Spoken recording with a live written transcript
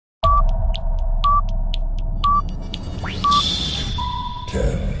10,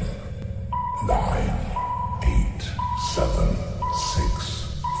 9, 8, 7,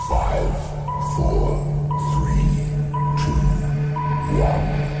 6, 5, 4, 3, 2,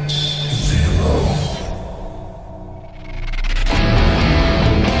 1, 0.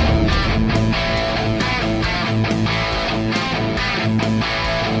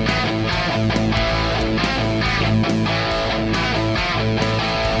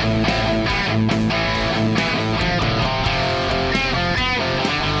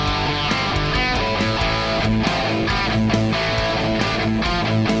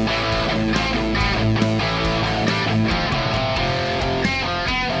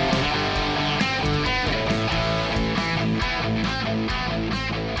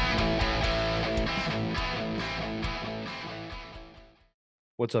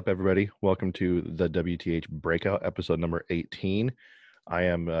 What's up, everybody? Welcome to the WTH Breakout, episode number 18. I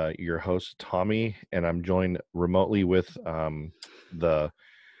am your host, Tommy, and I'm joined remotely with the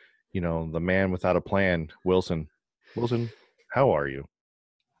man without a plan, Wilson. Wilson, how are you?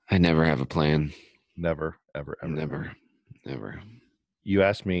 I never have a plan. Never, ever. Never. You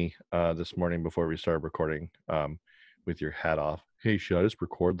asked me this morning before we started recording with your hat off, hey, should I just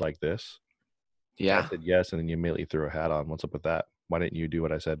record like this? Yeah. I said yes, and then you immediately threw a hat on. What's up with that? Why didn't you do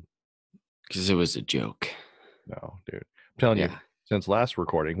what I said? Because it was a joke. No, dude. I'm telling you, since last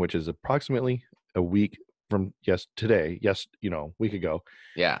recording, which is approximately a week from today, week ago.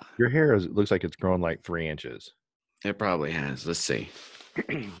 Yeah. Your hair looks like it's grown like 3 inches. It probably has. Let's see.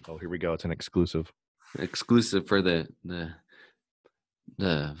 Oh, here we go. It's an exclusive. Exclusive for the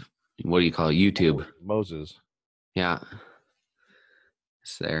what do you call it? YouTube. Oh, Moses. Yeah.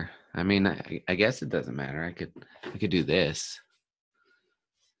 It's there. I mean, I guess it doesn't matter. I could do this.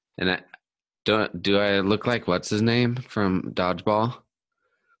 And do I look like what's his name from Dodgeball?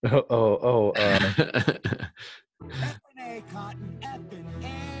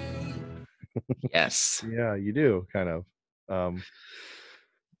 Yes. Yeah, you do kind of.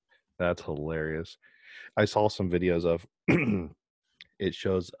 That's hilarious. I saw some videos of it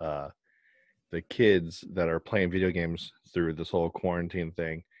shows the kids that are playing video games through this whole quarantine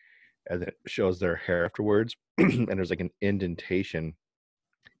thing, and it shows their hair afterwards, and there's like an indentation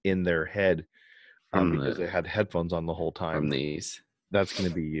in their head because they had headphones on the whole time. From these. That's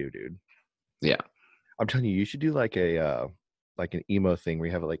gonna be you, dude. Yeah. I'm telling you, you should do like an emo thing where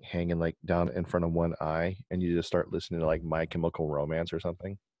you have it like hanging like down in front of one eye, and you just start listening to like My Chemical Romance or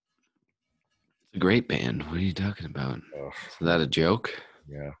something. It's a great band. What are you talking about? Ugh. Is that a joke?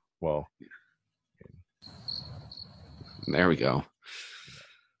 Yeah. Well, there we go.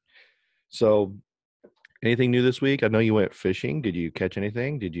 So, anything new this week? I know you went fishing. Did you catch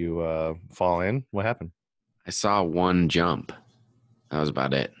anything? Did you fall in? What happened? I saw one jump. That was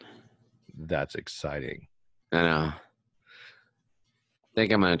about it. That's exciting. I know. I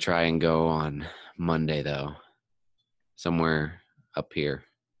think I'm going to try and go on Monday, though. Somewhere up here.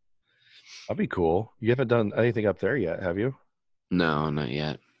 That'd be cool. You haven't done anything up there yet, have you? No, not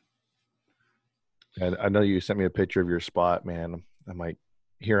yet. And I know you sent me a picture of your spot, man. I'm like,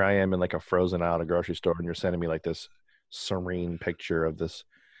 here I am in like a frozen aisle at a grocery store, and you're sending me like this serene picture of this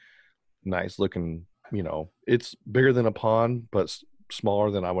nice looking, it's bigger than a pond, but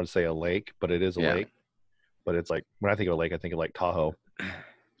smaller than I would say a lake, but it is a lake. But it's like, when I think of a lake, I think of like Tahoe,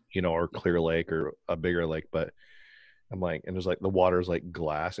 or Clear Lake or a bigger lake. But I'm like, and there's like the water's like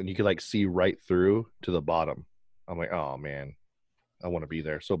glass, and you could like see right through to the bottom. I'm like, oh man, I want to be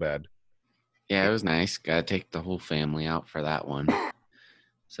there so bad. Yeah, it was nice. Got to take the whole family out for that one.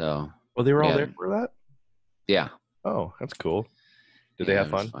 So. Well, they were all there for that? Yeah. Oh, that's cool. Did they have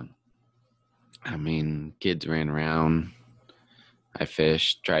fun? I mean, kids ran around. I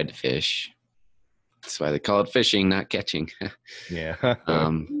fished, tried to fish. That's why they call it fishing, not catching. Yeah.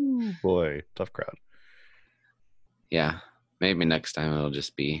 Boy, tough crowd. Yeah. Maybe next time it'll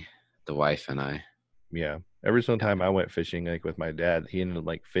just be the wife and I. Yeah. Every single time I went fishing, like with my dad, he ended up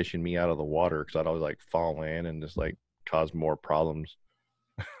like fishing me out of the water because I'd always like fall in and just like cause more problems.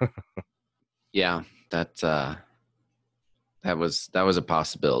 Yeah, that was a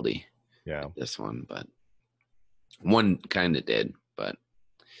possibility. Yeah. This one, but one kind of did, but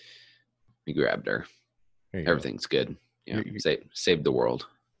we grabbed her. Everything's good. Yeah, saved the world.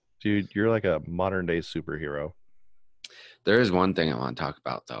 Dude, you're like a modern day superhero. There is one thing I want to talk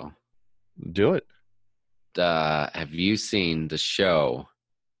about, though. Do it. Have you seen the show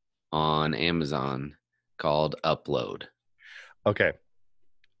on Amazon called Upload? Okay.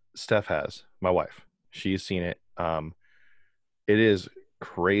 Steph has, my wife. She's seen it. It is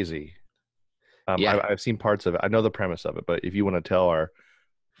crazy. I've seen parts of it. I know the premise of it, but if you want to tell our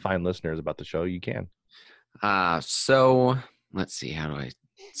fine listeners about the show, you can. So let's see, how do I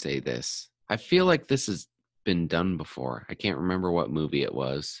say this? I feel like this has been done before. I can't remember what movie it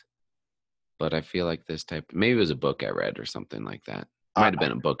was, but I feel like this type, maybe it was a book I read or something like that. I, Might have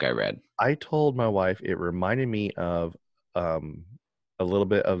been a book I read. I told my wife it reminded me of um, a little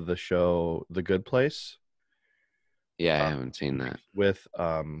bit of the show The Good Place. Yeah, I haven't seen that. With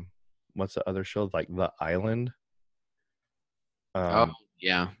what's the other show, like The Island? Oh,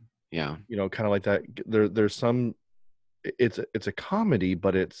 yeah. Kind of like that. There's some. It's a comedy,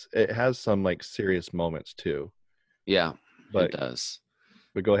 but it has some like serious moments too. Yeah, But it does.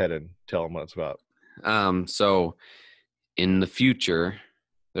 but go ahead and tell them what it's about. So in the future,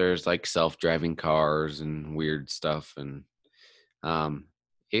 there's like self-driving cars and weird stuff, and um,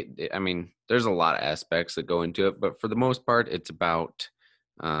 I mean, there's a lot of aspects that go into it, but for the most part, it's about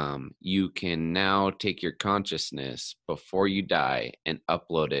you can now take your consciousness before you die and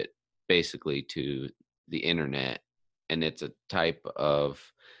upload it basically to the internet, and it's a type of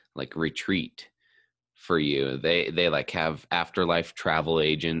like retreat for you. They like have afterlife travel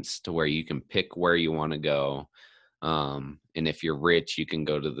agents to where you can pick where you want to go. And if you're rich, you can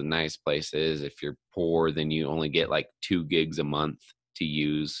go to the nice places. If you're poor, then you only get like 2 gigs a month to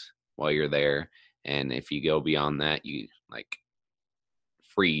use while you're there. And if you go beyond that, you like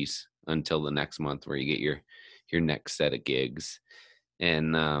freeze until the next month where you get your next set of gigs.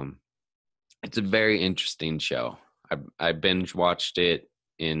 And it's a very interesting show. I binge watched it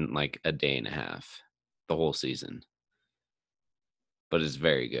in like a day and a half, the whole season. But it's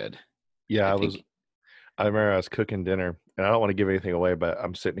very good. Yeah, I I think remember I was cooking dinner, and I don't want to give anything away, but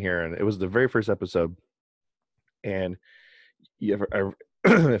I'm sitting here, and it was the very first episode. And if I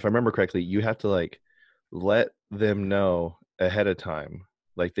remember correctly, you have to like let them know ahead of time,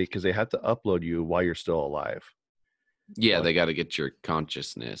 like because they have to upload you while you're still alive. yeah, Like, they got to get your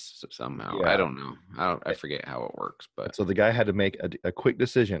consciousness somehow. I yeah. don't know. I forget how it works, but So the guy had to make a quick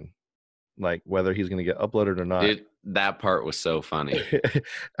decision, like whether he's going to get uploaded or not. that part was so funny.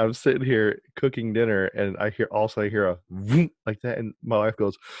 I'm sitting here cooking dinner, and I hear a vroom like that, and my wife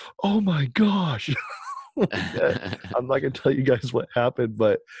goes, "Oh my gosh!" I'm not gonna tell you guys what happened,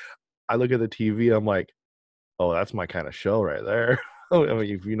 but I look at the TV. I'm like, "Oh, that's my kind of show right there." I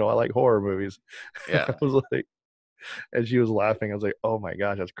mean, if you know, I like horror movies. Yeah, I was like, and she was laughing. I was like, "Oh my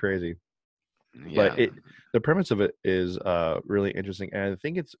gosh, that's crazy!" But yeah. the premise of it is really interesting, and I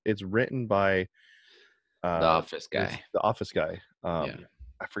think it's written by The Office this guy. the Office guy. Yeah,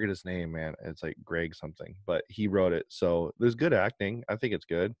 I forget his name, man. It's like Greg something, but he wrote it. So there's good acting. I think it's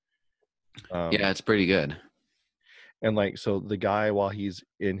good. yeah, it's pretty good. And like, so the guy, while he's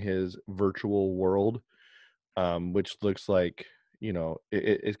in his virtual world, which looks like,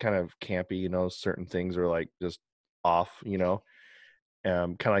 it's kind of campy, certain things are like just off, kind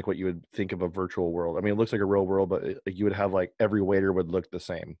of like what you would think of a virtual world. I mean, it looks like a real world, but like you would have like every waiter would look the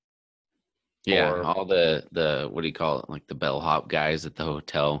same. Yeah, Or all the what do you call it? Like the bellhop guys at the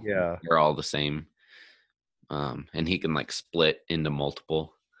hotel. yeah, They're all the same. And he can like split into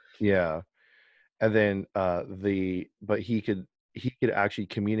multiple. yeah. And then but he could actually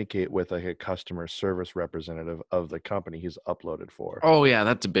communicate with like a customer service representative of the company he's uploaded for. Oh yeah,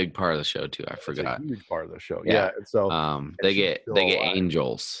 that's a big part of the show too. I It's a forgot. huge part of the show. Yeah. Yeah. And so and They she's get still they get alive.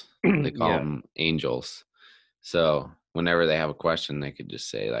 angels. They call Yeah. them angels. So whenever they have a question, they could just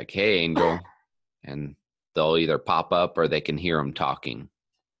say like, "Hey, angel," and they'll either pop up or they can hear them talking.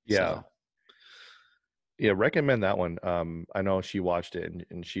 Yeah. So Yeah. Recommend that one. I know she watched it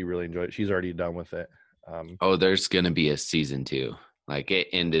and she really enjoyed it. She's already done with it. oh, there's gonna be a season 2. Like it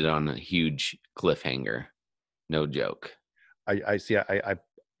ended on a huge cliffhanger. No joke. I see.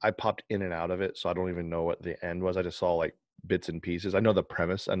 I popped in and out of it, so I don't even know what the end was. I just saw like bits and pieces. I know the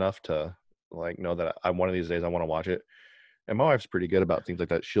premise enough to like know that I one of these days I want to watch it. And my wife's pretty good about things like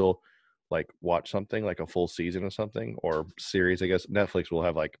that. She'll like watch something like a full season of something or series. I guess Netflix will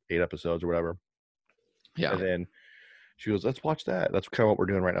have like 8 episodes or whatever. Yeah. And then she goes, "Let's watch that." That's kind of what we're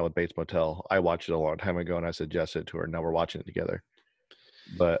doing right now with Bates Motel. I watched it a long time ago and I suggested it to her. Now we're watching it together.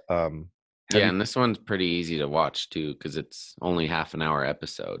 But Yeah, and this one's pretty easy to watch too because it's only half an hour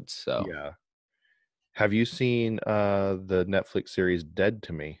episodes. So yeah. Have you seen the Netflix series Dead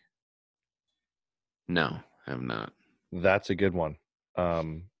to Me? no, I have not. That's a good one.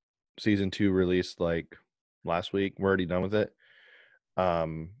 Season 2 released like last week. We're already done with it.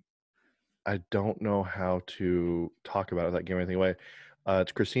 I don't know how to talk about it without giving anything away.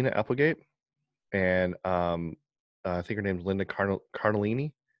 It's Christina Applegate, and I think her name's Linda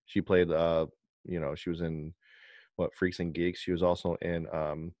Cardellini. She played, she was in what Freaks and Geeks. She was also in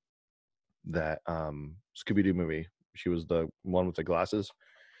that Scooby Doo movie. She was the one with the glasses.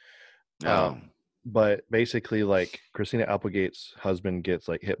 Oh, But basically, like Christina Applegate's husband gets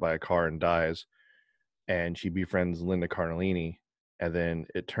like hit by a car and dies, and she befriends Linda Cardellini, and then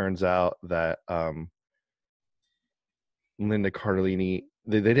it turns out that Linda Cardellini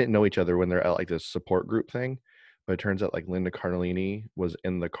they didn't know each other when they're at like this support group thing, but it turns out like Linda Cardellini was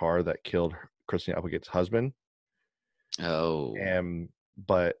in the car that killed Christina Applegate's husband, Oh, and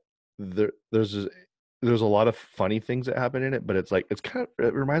but there's a lot of funny things that happen in it, but it's like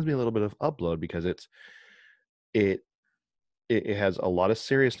it reminds me a little bit of Upload because it it has a lot of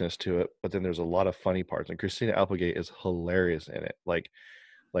seriousness to it, but then there's a lot of funny parts, and Christina Applegate is hilarious in it. Like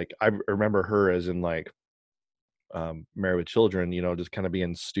I remember her as in like Married with Children, just kind of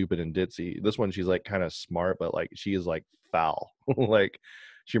being stupid and ditzy. This one she's like kind of smart, but like she is like foul. Like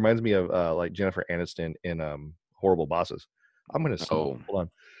she reminds me of like Jennifer Aniston in Horrible Bosses. I'm gonna sneeze. oh, Hold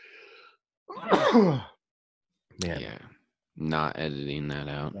on. Man, yeah. Not editing that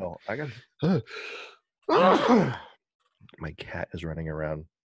out. no, I got my cat is running around,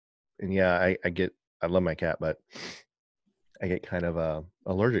 and yeah, I love my cat, but I get kind of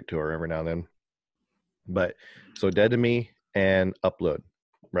allergic to her every now and then. But so Dead to Me and Upload,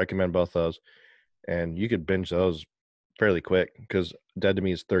 recommend both those, and you could binge those fairly quick because Dead to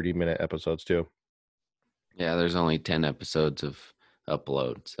Me is 30-minute episodes too. Yeah, there's only 10 episodes of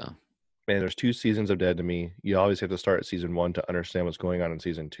Upload, so And there's 2 seasons of Dead to Me. You always have to start at season 1 to understand what's going on in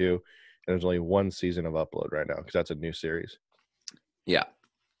season 2. And there's only 1 season of Upload right now because that's a new series. yeah.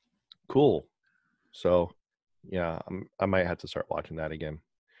 Cool. So yeah, I might have to start watching that again.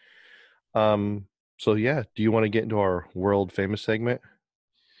 So yeah, do you want to get into our world famous segment?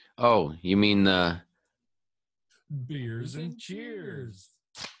 Oh, you mean the Beers and cheers.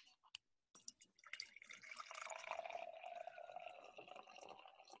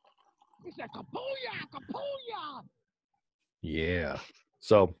 It's a kapuya, kapuya. Yeah.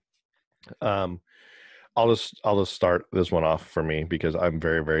 So I'll just start this one off for me because I'm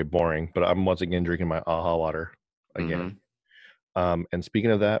very, very boring, but I'm once again drinking my AHA water again. And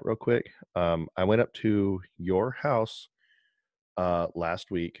speaking of that real quick, I went up to your house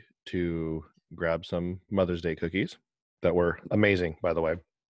last week to grab some Mother's Day cookies that were amazing, by the way.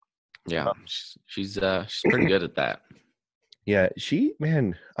 Yeah, she's pretty good at that. Yeah,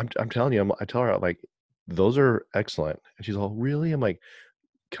 man, I'm telling you, I tell her like those are excellent, and she's all really. I'm like,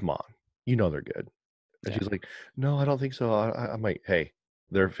 come on, they're good, and Yeah. she's like, no, I don't think so. I'm like, hey,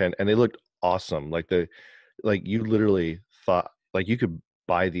 they're fan, and they looked awesome. Like you literally thought like you could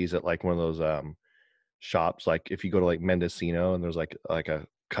buy these at like one of those shops. Like if you go to like Mendocino and there's like a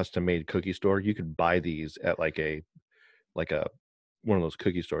custom made cookie store, you could buy these at like a one of those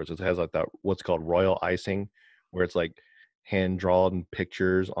cookie stores. It has like that what's called royal icing, where it's like hand drawn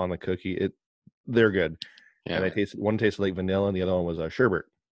pictures on the cookie. They're good, and Yeah. one tasted like vanilla, and the other one was a sherbet.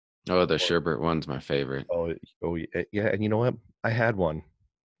 Oh, the sherbet one's my favorite. Oh yeah, and you know what? I had one.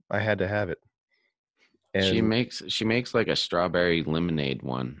 I had to have it. She And makes like a strawberry lemonade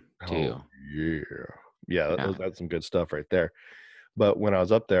one too. oh yeah, yeah, Yeah. that's some good stuff right there. But when I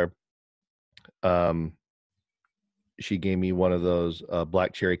was up there, um, she gave me one of those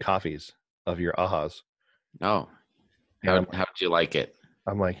black cherry coffees of your ahas. Oh, And how'd you like it?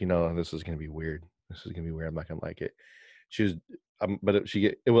 I'm like, this is gonna be weird. This is gonna be weird. I'm not gonna like it. She was, but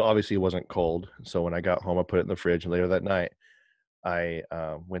obviously it wasn't cold. So when I got home, I put it in the fridge. And later that night, I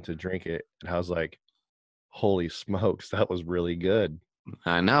went to drink it, and I was like, "Holy smokes, that was really good."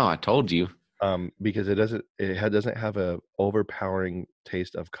 I know, I told you. Because doesn't have a overpowering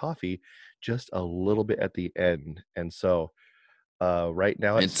taste of coffee, just a little bit at the end. And so, right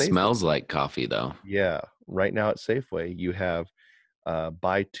now It at Safeway, smells like coffee though. yeah, right now at Safeway, you have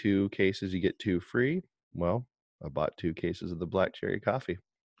buy 2 cases, you get 2 free. Well, I bought 2 cases of the black cherry coffee.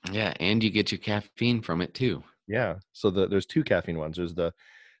 Yeah, and you get your caffeine from it too. Yeah, so there's 2 caffeine ones. There's the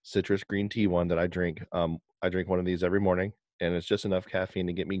citrus green tea one that I drink. I drink one of these every morning, and it's just enough caffeine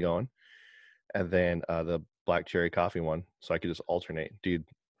to get me going. And then the black cherry coffee one, so I could just alternate. Dude,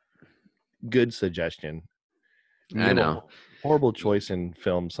 good suggestion. You I have a know. horrible choice in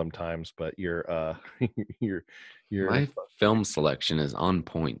film sometimes, but you're you're My film selection is on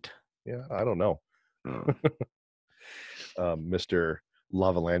point. yeah, I don't know. Oh. Mr.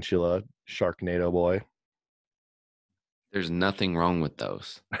 Lavalantula Sharknado boy. There's nothing wrong with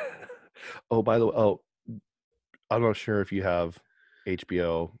those. Oh, by the way, I'm not sure if you have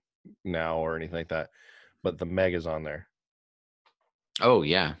HBO now or anything like that, but the Meg is on there. Oh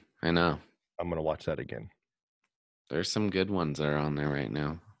yeah, I know. I'm gonna watch that again. There's some good ones that are on there right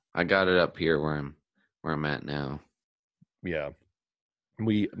now. I got it up here where I'm at now. Yeah,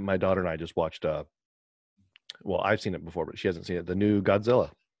 my daughter and I just watched. Well, I've seen it before, but she hasn't seen it. The new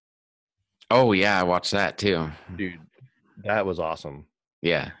Godzilla. Oh yeah, I watched that too. Dude, that was awesome.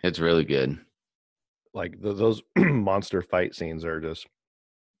 Yeah, it's really good. Like those monster fight scenes are just,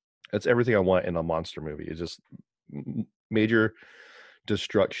 it's everything I want in a monster movie. It's just major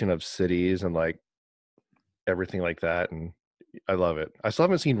destruction of cities and like everything like that. And I love it. I still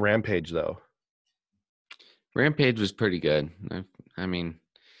haven't seen Rampage though. Rampage was pretty good. I mean,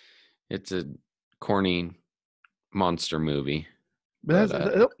 it's a corny monster movie, But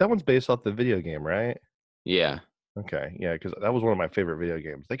but that one's based off the video game, right? yeah. Okay, yeah, because that was one of my favorite video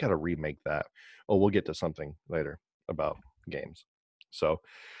games. They got to remake that. Oh, we'll get to something later about games. So,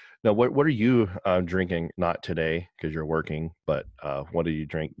 now what are you drinking? Not today because you're working, but what did you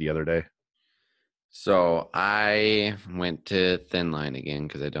drink the other day? So I went to Thin Line again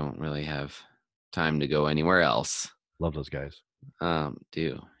because I don't really have time to go anywhere else. Love those guys.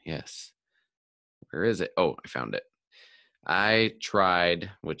 Yes. Where is it? Oh, I found it. I tried,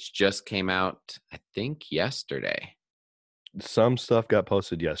 which just came out, I think yesterday. Some stuff got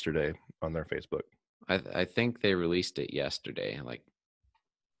posted yesterday on their Facebook. I think they released it yesterday, like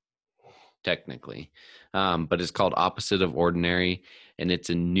technically. But it's called Opposite of Ordinary, and it's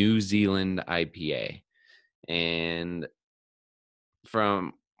a New Zealand IPA. And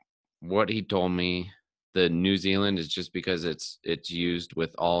from what he told me, the New Zealand is just because it's used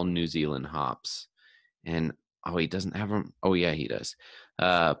with all New Zealand hops. And oh, he doesn't have them. Oh yeah, he does.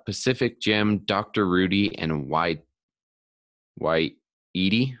 Pacific Gem, Dr. Rudy, and White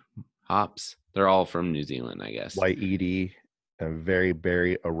Edie hops. They're all from New Zealand, I guess. White Edie, a very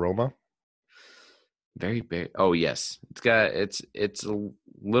berry aroma. Very big. Oh yes, it's a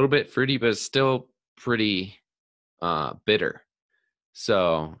little bit fruity, but it's still pretty bitter.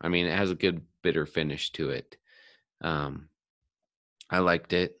 So I mean, it has a good bitter finish to it. I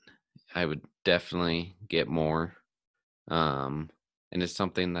liked it. I would definitely get more. And it's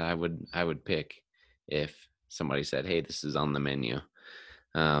something that I would pick if somebody said, "Hey, this is on the menu."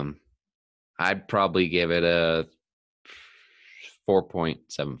 I'd probably give it a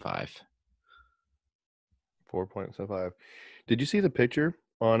 4.75. 4.75. Did you see the picture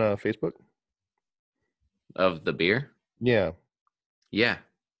on Facebook? Of the beer. Yeah, Yeah.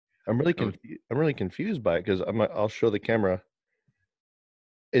 I'm really confused by it because I'll show the camera.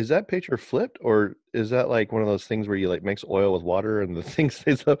 Is that picture flipped or is that like one of those things where you like mix oil with water and the thing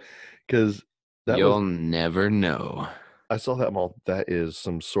stays up? Because You'll never know. I saw that mall. That is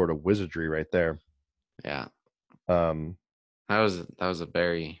some sort of wizardry right there. Yeah. Um, That was a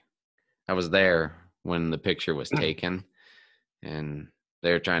very, I was there when the picture was taken, and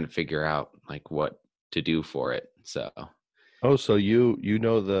they're trying to figure out like what to do for it. So oh, so you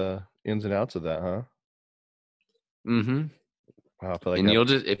know the ins and outs of that, huh? mm-hmm. Wow, I feel like And you'll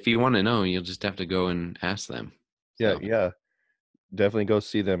just, if you want to know, you'll just have to go and ask them. yeah, So, yeah, definitely go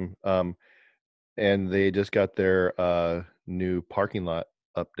see them. And they just got their new parking lot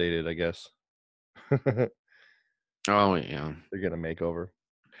updated, I guess. oh yeah. They're getting a makeover.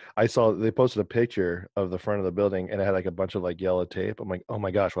 I saw they posted a picture of the front of the building and it had like a bunch of like yellow tape. I'm like, oh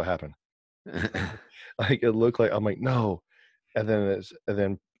my gosh, what happened? Like it looked like, I'm like, no. And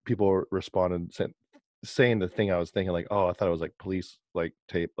then people responded saying the thing I was thinking, like, oh, I thought it was like police like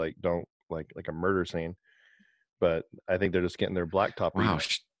tape, like don't like a murder scene. But I think they're just getting their blacktop. Wow,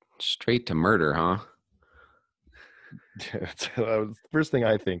 straight to murder, huh? That was the first thing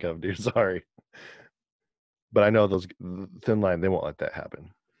I think of, dude. Sorry. But I know those Thin Line, they won't let that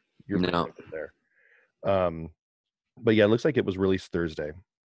happen. You're No. protected there. But yeah, it looks like it was released Thursday.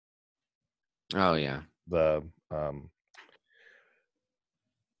 Oh yeah. The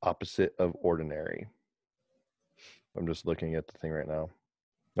Opposite of Ordinary. I'm just looking at the thing right now.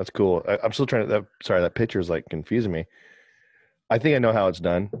 That's cool. I'm still trying to. That picture is like confusing me. I think I know how it's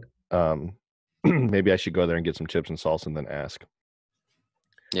done. Maybe I should go there and get some chips and salsa and then ask.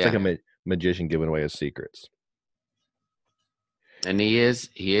 It's Yeah. like a magician giving away his secrets. And he is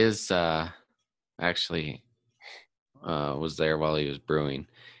actually was there while he was brewing,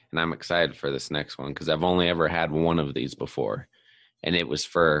 and I'm excited for this next one because I've only ever had one of these before, and it was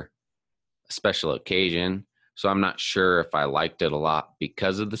for a special occasion. So I'm not sure if I liked it a lot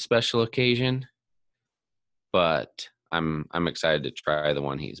because of the special occasion, but I'm excited to try the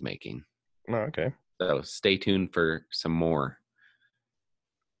one he's making. Oh, okay. So stay tuned for some more.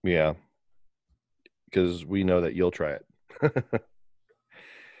 Yeah, because we know that you'll try it.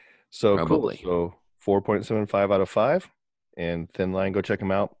 So Probably. Cool. So 4.75 out of 5, and Thin Line, go check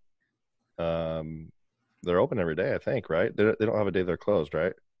them out. They're open every day, I think, right? They don't have a day they're closed,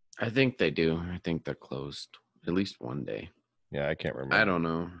 right? I think they do. I think they're closed at least one day. Yeah, I can't remember. I don't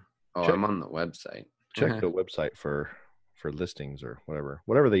know. Oh, Check- I'm on the website. Check the website for for listings or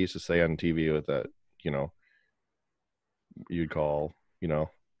whatever they used to say on TV with that, you'd call,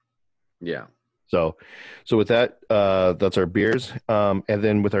 Yeah. So with that, that's our beers. And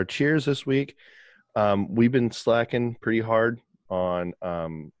then with our cheers this week, we've been slacking pretty hard on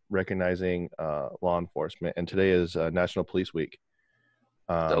recognizing law enforcement. And today is National Police Week.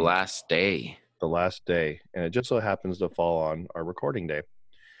 The last day. The last day. And it just so happens to fall on our recording day.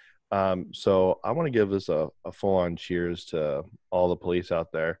 So I want to give this a full-on cheers to all the police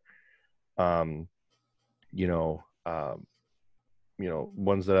out there. Ones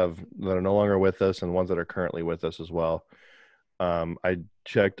that are no longer with us and ones that are currently with us as well. I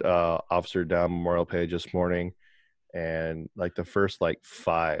checked Officer Down Memorial page this morning, and like the first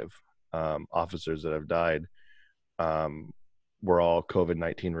 5 officers that have died were all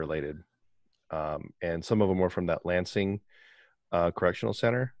COVID-19 related. And some of them were from that Lansing Correctional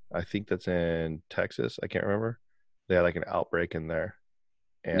Center. I think that's in Texas. I can't remember. They had like an outbreak in there.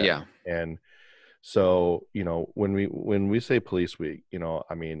 And so, when we say Police Week,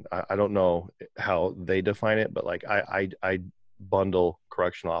 I don't know how they define it, but like I bundle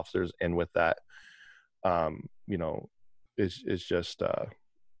correctional officers in with that. It's just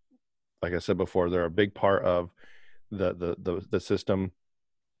like I said before, they're a big part of the system,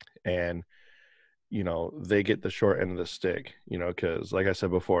 and they get the short end of the stick, because like I said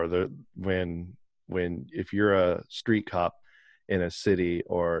before, if you're a street cop in a city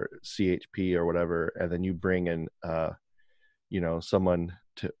or CHP or whatever, and then you bring in someone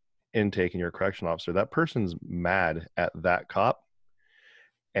to intake and you're a correctional officer, that person's mad at that cop,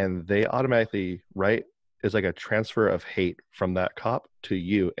 and they automatically it's like a transfer of hate from that cop to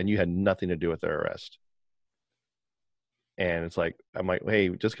you, and you had nothing to do with their arrest. And it's like, I'm like, hey,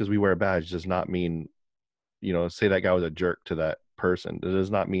 just because we wear a badge does not mean, say that guy was a jerk to that person. It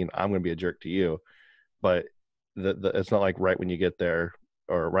does not mean I'm going to be a jerk to you. But it's not like right when you get there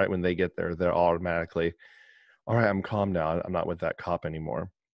or right when they get there, they're automatically, all right, I'm calm now. I'm not with that cop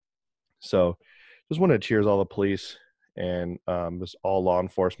anymore. So just want to cheers all the police and just all law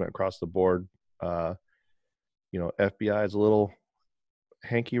enforcement across the board. FBI is a little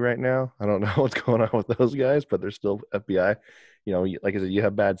hanky right now. I don't know what's going on with those guys, but they're still FBI. Like I said, you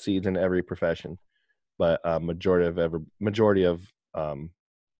have bad seeds in every profession, but majority of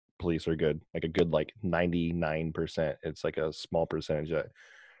police are good. Like a good 99%. It's like a small percentage that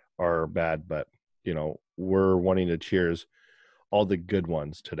are bad, but we're wanting to cheers all the good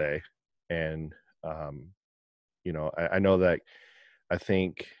ones today. And I know that I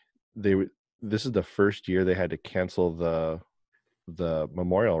think this is the first year they had to cancel the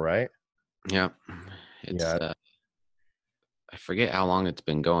memorial, right? Yeah. It's I forget how long it's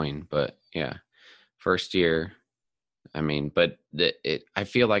been going, but yeah, first year. I mean, but I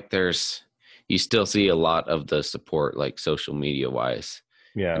feel like you still see a lot of the support, like social media wise.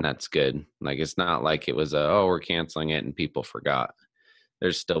 Yeah. And that's good. Like, it's not like it was we're canceling it and people forgot.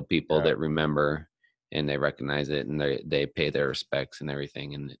 There's still people that remember and they recognize it and they pay their respects and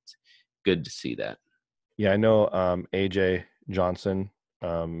everything. And it's good to see that. Yeah, I know AJ Johnson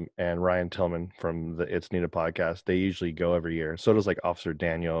and Ryan Tillman from the It's Needed podcast. They usually go every year. So does like Officer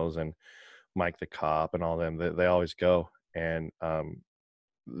Daniels and Mike the Cop and all them. They always go. And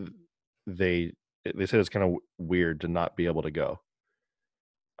they said it's kind of weird to not be able to go.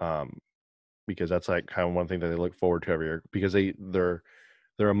 Because that's like kind of one thing that they look forward to every year, because they're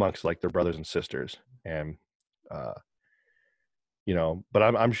amongst like their brothers and sisters, and but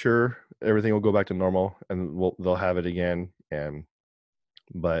I'm sure everything will go back to normal and they'll have it again.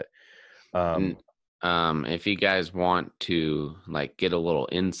 But if you guys want to like get a little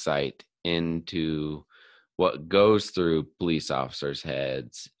insight into what goes through police officers'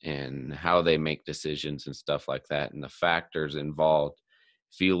 heads and how they make decisions and stuff like that, and the factors involved,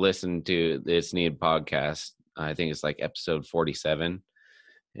 if you listen to this Needed podcast, I think it's like episode 47.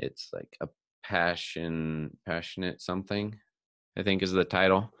 It's like a passionate something, I think is the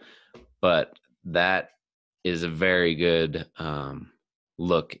title. But that is a very good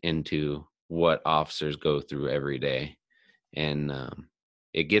look into what officers go through every day. And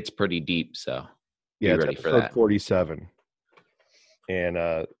it gets pretty deep, so yeah, be ready for that. 47. And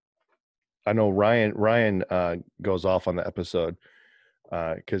I know Ryan goes off on the episode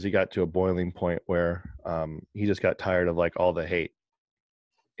because he got to a boiling point where he just got tired of like all the hate.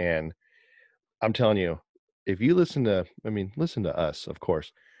 And I'm telling you, if you listen to us, of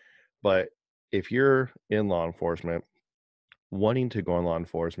course, but if you're in law enforcement, wanting to go in law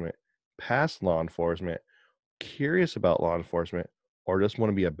enforcement, past law enforcement, curious about law enforcement, or just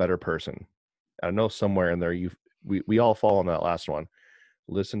want to be a better person, I know somewhere in there we all fall on that last one.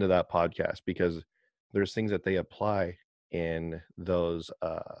 Listen to that podcast, because there's things that they apply in those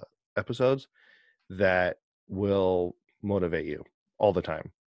episodes that will motivate you all the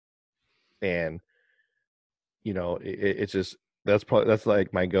time. And it's just that's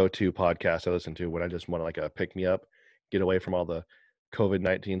like my go-to podcast I listen to when I just want to like a pick me up, get away from all the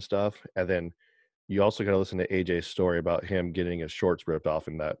COVID-19 stuff. And then you also got to listen to AJ's story about him getting his shorts ripped off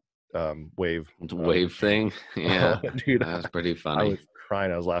in that wave. The wave thing. Yeah. Oh, dude, That was pretty I funny. was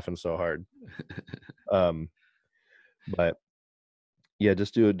crying. I was laughing so hard. But yeah,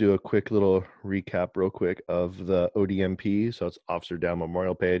 just do a quick little recap real quick of the ODMP. So it's Officer Down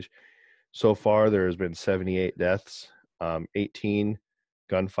Memorial page. So far, there has been 78 deaths, 18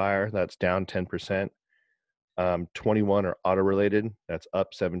 gunfire. That's down 10%. 21 are auto-related. That's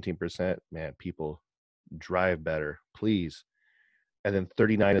up 17%. Man, people drive better, please. And then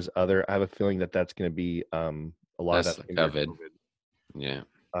 39 is other. I have a feeling that that's going to be a lot That's of the that COVID. Yeah.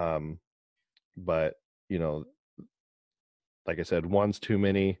 But like I said, one's too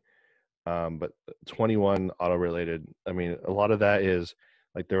many. But 21 auto-related. I mean, a lot of that is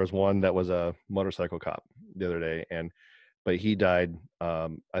like there was one that was a motorcycle cop the other day, but he died.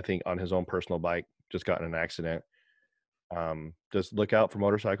 I think on his own personal bike, just got in an accident. Just look out for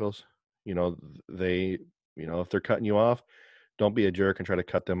motorcycles. They, if they're cutting you off, don't be a jerk and try to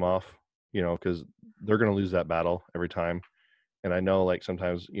cut them off. Because they're going to lose that battle every time. And I know, like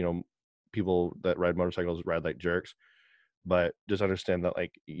sometimes, people that ride motorcycles ride like jerks. But just understand that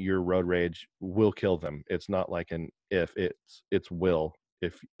like your road rage will kill them. It's not like an if, it's will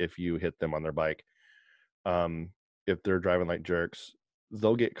if you hit them on their bike. If they're driving like jerks,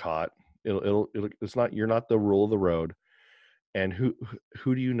 they'll get caught. It's not, you're not the rule of the road. And who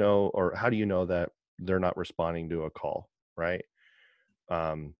do you know, or how do you know that they're not responding to a call, right?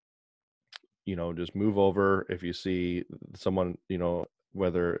 Just move over if you see someone,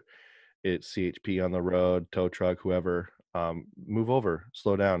 whether it's CHP on the road, tow truck, whoever, move over,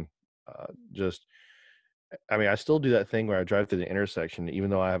 slow down. I still do that thing where I drive through the intersection, even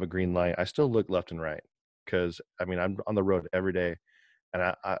though I have a green light, I still look left and right. Cause I'm on the road every day, and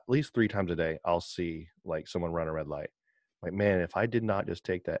I at least 3 times a day, I'll see like someone run a red light. Like, man, if I did not just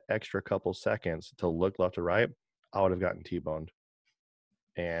take that extra couple seconds to look left or right, I would have gotten T-boned.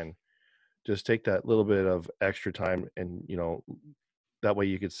 And just take that little bit of extra time, and that way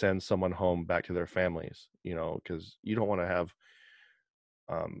you could send someone home back to their families, because you don't want to have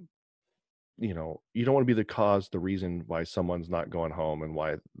you don't want to be the reason why someone's not going home and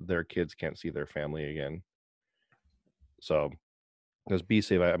why their kids can't see their family again. So just be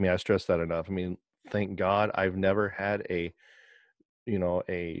safe. I stress that enough. Thank God I've never had a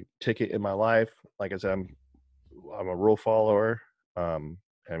ticket in my life. Like I said, I'm a rule follower.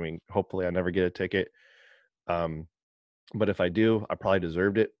 Hopefully I never get a ticket. But if I do, I probably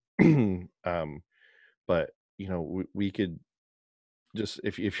deserved it. But we could just,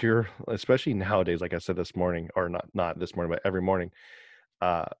 if you're, especially nowadays, like I said this morning, or not this morning, but every morning,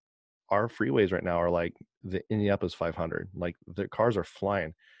 our freeways right now are like the Indianapolis 500. Like the cars are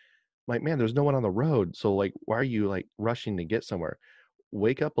flying. Like, man, there's no one on the road. So like, why are you like rushing to get somewhere?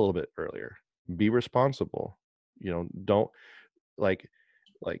 Wake up a little bit earlier. Be responsible. Don't like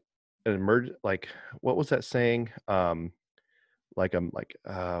an emerge. Like, what was that saying? What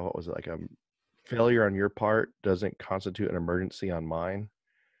was it? Like failure on your part doesn't constitute an emergency on mine.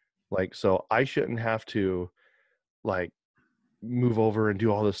 Like, so I shouldn't have to like move over and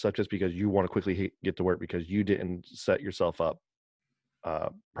do all this stuff just because you want to quickly get to work because you didn't set yourself up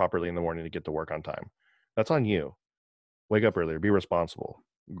properly in the morning to get to work on time. That's on you. Wake up earlier, be responsible,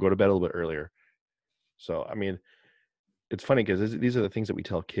 go to bed a little bit earlier. So, it's funny because these are the things that we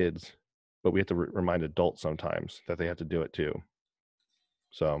tell kids, but we have to remind adults sometimes that they have to do it too.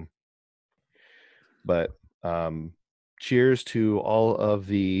 So, but cheers to all of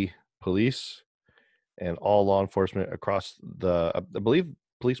the police and all law enforcement across I believe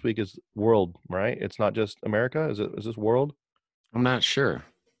Police Week is world, right? It's not just America. Is this world? I'm not sure.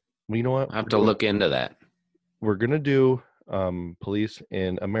 Well, you know what? I have to look into that. We're going to do police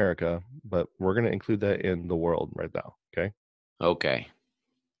in America, but we're going to include that in the world right now. Okay. Okay.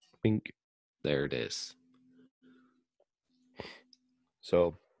 Pink. There it is.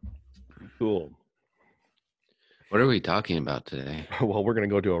 So cool. What are we talking about today? Well, we're going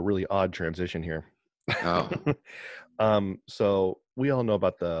to go to a really odd transition here. Oh. So we all know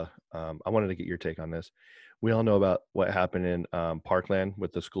about I wanted to get your take on this. We all know about what happened in Parkland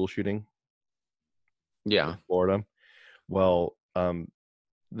with the school shooting. Yeah. In Florida. Well,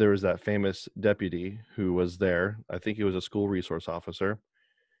 there was that famous deputy who was there. I think he was a school resource officer.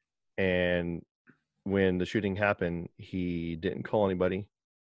 And when the shooting happened, he didn't call anybody.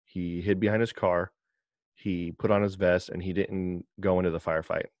 He hid behind his car. he put on his vest and he didn't go into the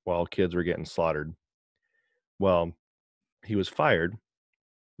firefight while kids were getting slaughtered. Well, he was fired.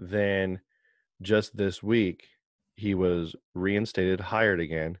 Then just this week, he was reinstated, hired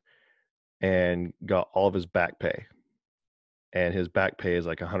again, and got all of his back pay. And his back pay is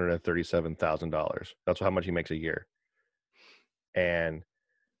like $137,000. That's how much he makes a year. And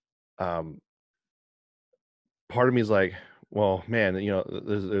part of me is like, well, man,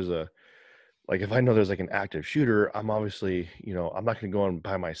 there's a, like, if I know there's like an active shooter, I'm obviously, I'm not going to go on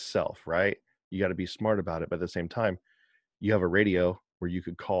by myself, right? You got to be smart about it. But at the same time, you have a radio where you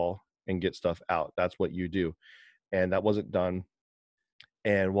could call and get stuff out. That's what you do. And that wasn't done.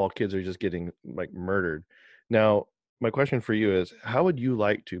 And while kids are just getting like murdered. Now, my question for you is, how would you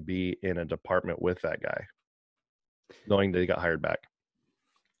like to be in a department with that guy, knowing that he got hired back?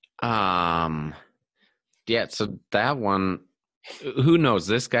 Yeah, so that one, who knows?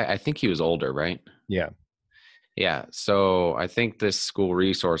 This guy, I think he was older, right? Yeah. Yeah. So I think this school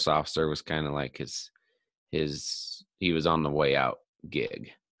resource officer was kind of like he was on the way out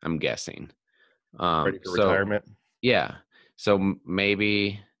gig, I'm guessing. Ready for retirement? Yeah. So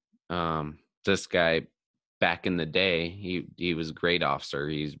maybe this guy back in the day, he was a great officer.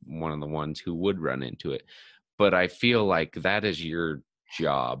 He's one of the ones who would run into it. But I feel like that is your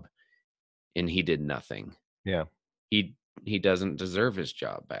job, and he did nothing. Yeah. He doesn't deserve his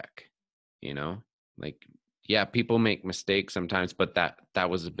job back. Like, yeah, people make mistakes sometimes, but that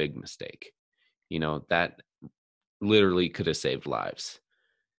was a big mistake. That literally could have saved lives.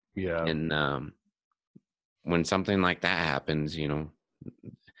 Yeah. And when something like that happens,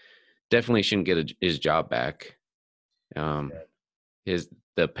 definitely shouldn't get his job back.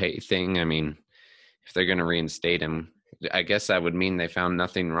 The pay thing, I mean, if they're going to reinstate him, I guess that would mean they found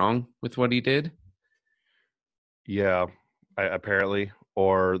nothing wrong with what he did. Yeah, apparently,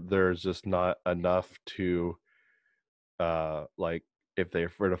 or there's just not enough to, like, if they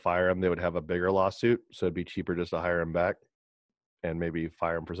were to fire him, they would have a bigger lawsuit, so it'd be cheaper just to hire him back and maybe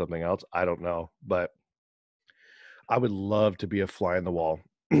fire him for something else. I don't know, but I would love to be a fly in the wall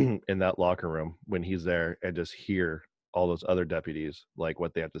in that locker room when he's there and just hear all those other deputies, like,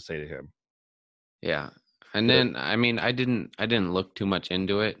 what they have to say to him. Yeah. And then, I mean, I didn't look too much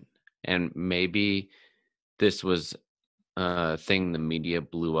into it, and maybe this was a thing the media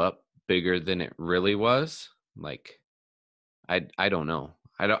blew up bigger than it really was. Like, I don't know.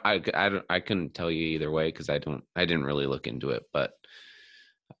 I couldn't tell you either way, because I didn't really look into it, but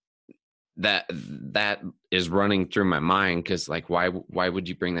that is running through my mind, because, like, why would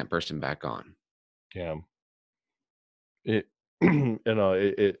you bring that person back on? Yeah. It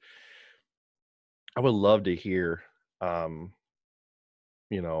I would love to hear some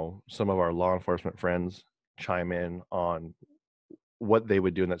of our law enforcement friends chime in on what they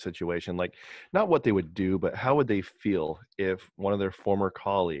would do in that situation. Like, not what they would do, but how would they feel if one of their former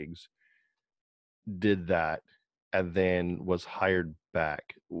colleagues did that and then was hired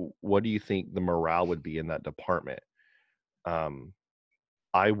back? What do you think the morale would be in that department?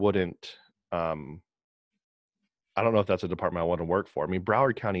 I wouldn't, I don't know if that's a department I want to work for. I mean,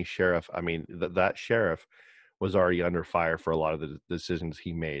 Broward County Sheriff, I mean, that sheriff was already under fire for a lot of the decisions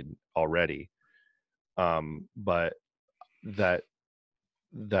he made already. But that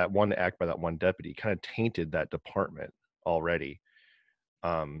one act by that one deputy kind of tainted that department already.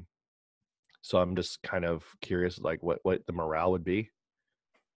 So I'm just kind of curious, like, what the morale would be.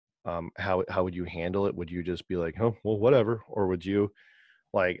 How would you handle it? Would you just be like, oh, well, whatever? Or would you,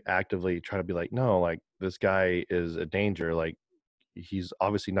 like, actively try to be like, no, like, this guy is a danger. Like, he's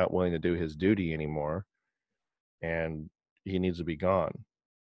obviously not willing to do his duty anymore, and he needs to be gone.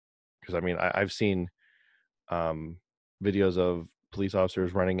 Because, I mean, I've seen videos of police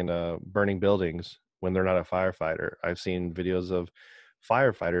officers running into burning buildings when they're not a firefighter. I've seen videos of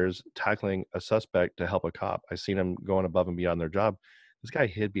firefighters tackling a suspect to help a cop. I've seen them going above and beyond their job. This guy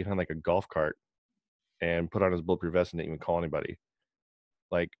hid behind like a golf cart and put on his bulletproof vest and didn't even call anybody.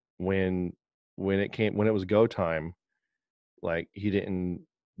 Like, when it was go time, like, he didn't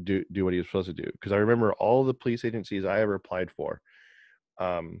do what he was supposed to do. Because I remember all the police agencies I ever applied for,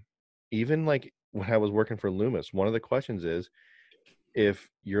 even like when I was working for Loomis, one of the questions is, if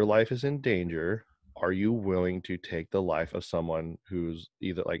your life is in danger, are you willing to take the life of someone who's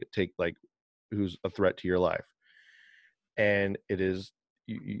either who's a threat to your life? And it is,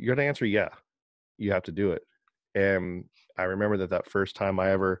 you're gonna answer yeah, you have to do it. And I remember that first time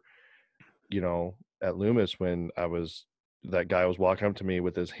I ever, at Loomis, when that guy was walking up to me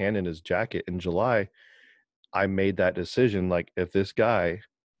with his hand in his jacket in July, I made that decision, like, if this guy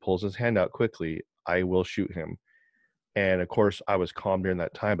pulls his hand out quickly, I will shoot him. And of course, I was calm during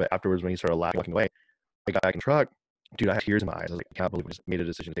that time, but afterwards, when he started laughing, walking away, I got back in the truck, dude, I had tears in my eyes. I was like, I can't believe we just made a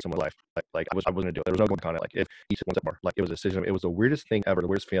decision to take someone's life. Like I wasn't gonna do it. There was no going on it. Like if he took one step more, like it was a decision. It was the weirdest thing ever, the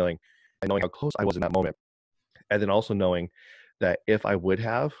weirdest feeling, and knowing how close I was in that moment, and then also knowing that if I would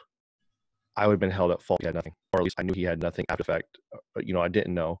have, I would have been held at fault. He had nothing, or at least I knew he had nothing after effect. I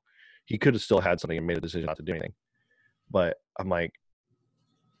didn't know. He could have still had something and made a decision not to do anything. But I'm like,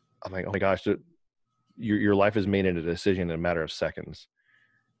 oh my gosh, dude, your life is made into a decision in a matter of seconds.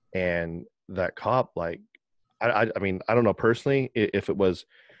 And that cop, like, I mean, I don't know personally if it was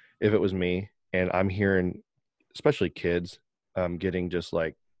me, and I'm hearing, especially kids, getting just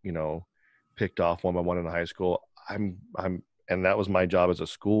like picked off one by one in high school. And that was my job as a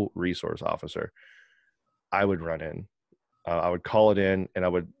school resource officer. I would run in, I would call it in, and I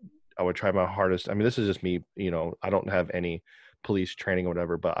would try my hardest. I mean, this is just me. I don't have any police training or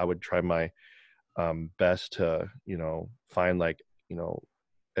whatever, but I would try my best to find like an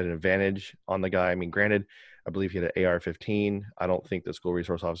advantage on the guy. I mean, granted, I believe he had an AR-15. I don't think the school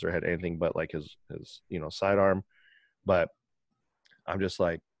resource officer had anything but like his sidearm. But I'm just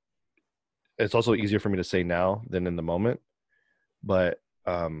like, it's also easier for me to say now than in the moment. But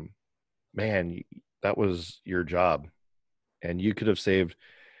man, that was your job, and you could have saved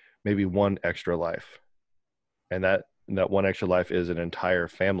maybe one extra life, and that one extra life is an entire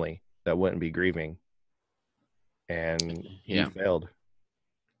family that wouldn't be grieving, and you failed.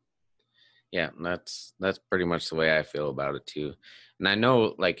 Yeah, that's pretty much the way I feel about it too. And I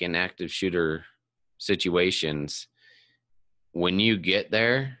know, like in active shooter situations, when you get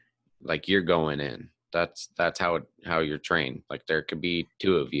there, like you're going in. That's how you're trained. Like there could be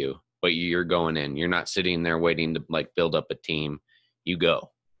two of you, but you're going in. You're not sitting there waiting to like build up a team. You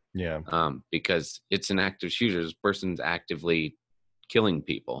go. Yeah. Because it's an active shooter. This person's actively killing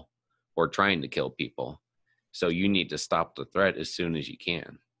people or trying to kill people. So you need to stop the threat as soon as you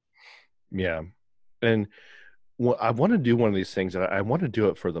can. Yeah. And I want to do one of these things, and I want to do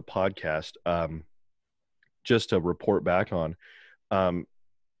it for the podcast, just to report back on.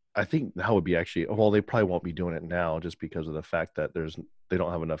 I think that would be actually, well, they probably won't be doing it now just because of the fact that they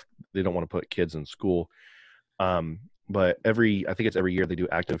don't have enough, they don't want to put kids in school. But I think it's every year they do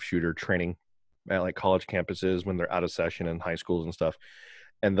active shooter training at like college campuses when they're out of session in high schools and stuff.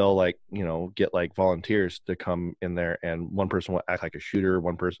 And they'll like, get like volunteers to come in there, and one person will act like a shooter,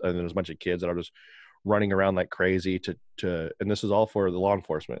 one person, and then there's a bunch of kids that are just running around like crazy and this is all for the law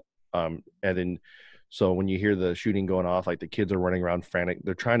enforcement. And then, so when you hear the shooting going off, like the kids are running around frantic,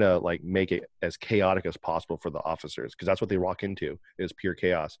 they're trying to like make it as chaotic as possible for the officers, because that's what they walk into, is pure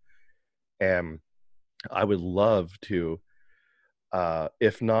chaos. And I would love to,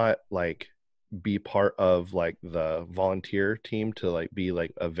 if not like be part of like the volunteer team to like be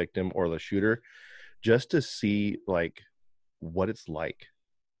like a victim or the shooter, just to see like what it's like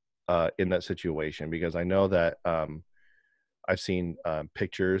in that situation, because I know that I've seen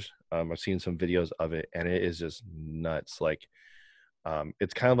pictures, I've seen some videos of it, and it is just nuts. Like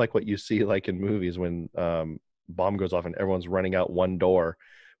it's kind of like what you see like in movies when bomb goes off and everyone's running out one door,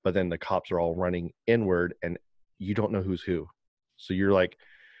 but then the cops are all running inward and you don't know who's who. So you're like,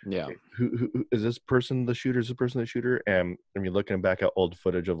 yeah, who is this person the shooter? Is this person the shooter? And I mean, looking back at old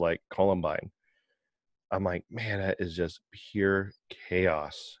footage of like Columbine, I'm like, man, that is just pure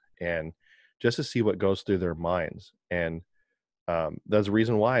chaos. And just to see what goes through their minds. And that's the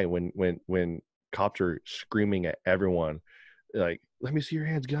reason why when cops are screaming at everyone, like, let me see your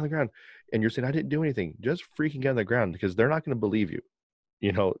hands, get on the ground, and you're saying I didn't do anything, just freaking get on the ground, because they're not going to believe you.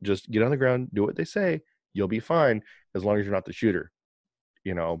 Just get on the ground, do what they say, you'll be fine, as long as you're not the shooter.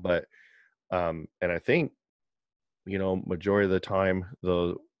 But and I think majority of the time,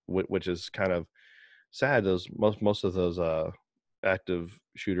 which is kind of sad, those most of those active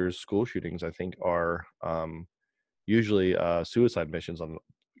shooters, school shootings, I think are usually suicide missions,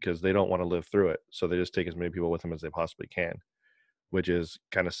 because they don't want to live through it, so they just take as many people with them as they possibly can, which is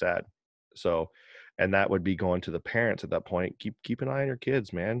kind of sad. So, and that would be going to the parents at that point. Keep an eye on your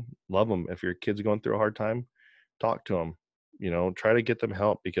kids, man. Love them. If your kid's going through a hard time, talk to them. Try to get them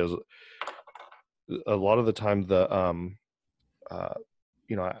help, because a lot of the time uh,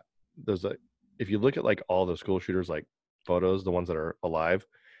 there's if you look at like all the school shooters like photos, the ones that are alive,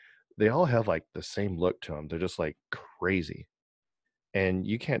 they all have like the same look to them. They're just like crazy. And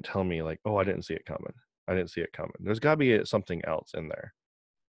you can't tell me like, oh, I didn't see it coming. I didn't see it coming. There's got to be something else in there.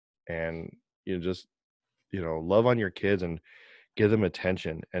 And just, love on your kids and give them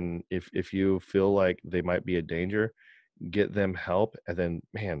attention. And if you feel like they might be a danger, get them help. And then,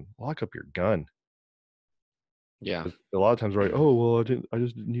 man, lock up your gun. yeah. A lot of times we're like, oh, well, I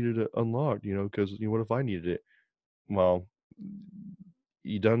just needed it unlocked, because what if I needed it? Well,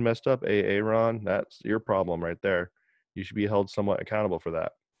 you done messed up, Ron. That's your problem right there. You should be held somewhat accountable for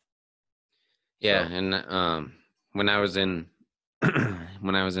that. Yeah, So, and when I was in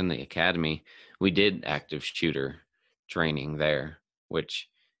when I was in the academy, we did active shooter training there, which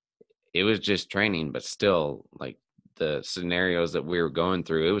it was just training, but still, like, the scenarios that we were going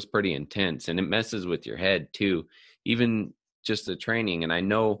through, it was pretty intense, and it messes with your head too, even just the training. And I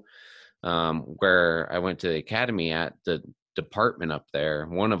know where I went to the academy at, the department up there,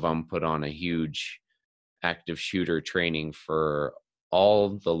 one of them put on a huge active shooter training for all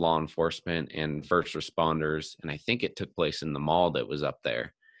the law enforcement and first responders. And I think it took place in the mall that was up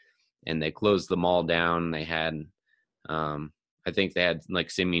there. And they closed the mall down. They had, I think they had like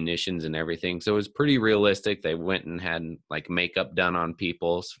simunitions and everything. So it was pretty realistic. They went and had like makeup done on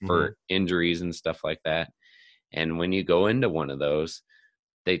people for injuries and stuff like that. And when you go into one of those,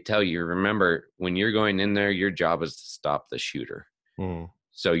 they tell you, remember, when you're going in there, your job is to stop the shooter.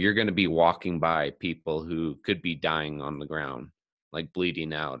 So you're going to be walking by people who could be dying on the ground, like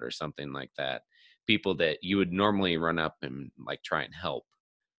bleeding out or something like that. People that you would normally run up and like try and help,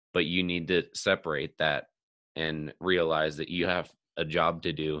 but you need to separate that and realize that you have a job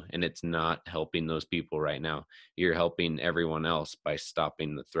to do, and it's not helping those people right now. You're helping everyone else by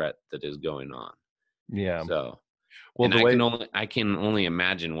stopping the threat that is going on. yeah. So, Well, and the I can only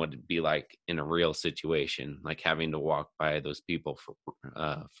imagine what it'd be like in a real situation, like having to walk by those people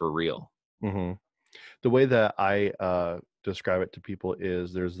for real. the way that I describe it to people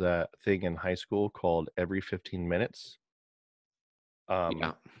is there's that thing in high school called every 15 minutes.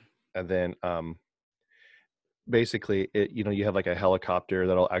 Yeah. And then basically you have like a helicopter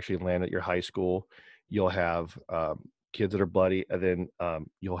that'll actually land at your high school. You'll have kids that are bloody, and then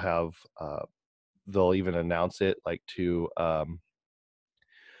you'll have they'll even announce it like to like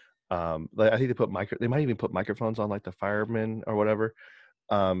I think they might even put microphones on like the firemen or whatever,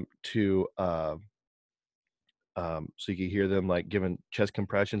 to so you can hear them like giving chest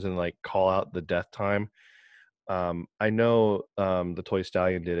compressions and like call out the death time. I know the Toy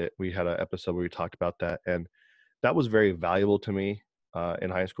Stallion did it. We had an episode where we talked about that, and that was very valuable to me in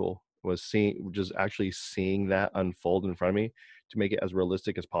high school, was actually seeing that unfold in front of me to make it as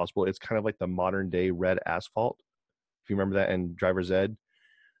realistic as possible. It's kind of like the modern day red asphalt, if you remember that in driver's ed,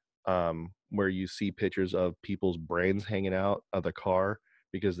 where you see pictures of people's brains hanging out of the car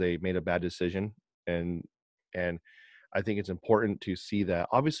because they made a bad decision. And I think it's important to see that,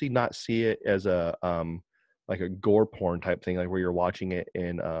 obviously not see it as a like a gore porn type thing, like where you're watching it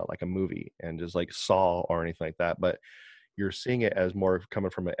in like a movie and just like Saw or anything like that, but you're seeing it as more coming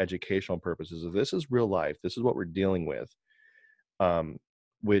from an educational purposes of this is real life, this is what we're dealing with.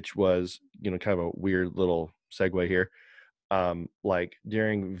 Which was kind of a weird little segue here. Like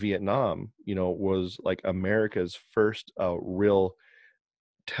during Vietnam, was like America's first real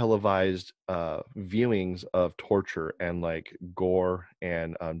televised viewings of torture and like gore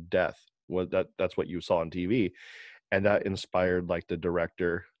and death. That's what you saw on TV, and that inspired like the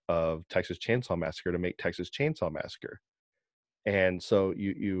director of Texas Chainsaw Massacre to make Texas Chainsaw Massacre. And so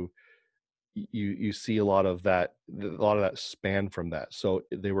you see a lot of that span from that. So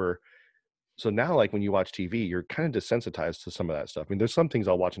now, like when you watch TV, you're kind of desensitized to some of that stuff. I mean, there's some things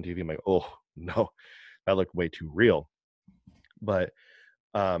I'll watch on TV, I'm like, oh no, that looked way too real. But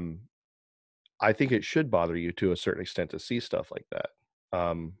I think it should bother you to a certain extent to see stuff like that.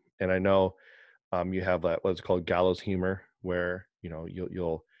 And I know you have that what's called gallows humor, where you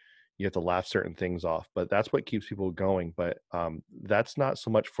have to laugh certain things off, but that's what keeps people going. But that's not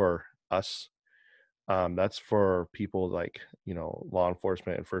so much for us. That's for people like law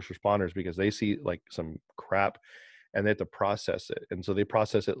enforcement and first responders, because they see like some crap and they have to process it, and so they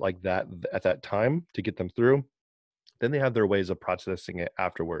process it like that at that time to get them through. Then they have their ways of processing it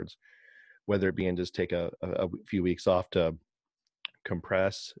afterwards, whether it be and just take a few weeks off to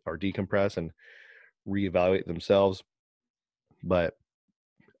compress or decompress and reevaluate themselves. But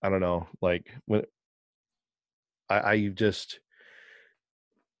I don't know, like when I just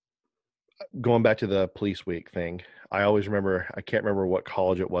going back to the police week thing, I always remember, I can't remember what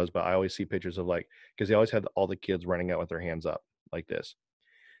college it was, but I always see pictures of like, because they always had all the kids running out with their hands up like this.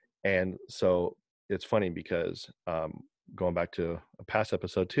 And so it's funny because going back to a past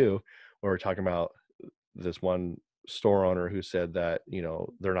episode too, where we're talking about this one store owner who said that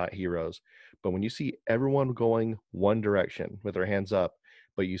they're not heroes, but when you see everyone going one direction with their hands up,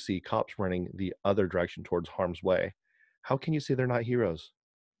 but you see cops running the other direction towards harm's way, how can you say they're not heroes?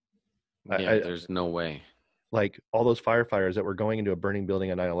 Yeah, there's no way. Like all those firefighters that were going into a burning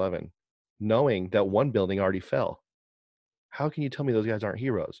building on 9/11, knowing that one building already fell, how can you tell me those guys aren't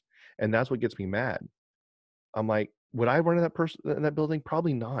heroes? And that's what gets me mad. I'm like, would I run in that person in that building?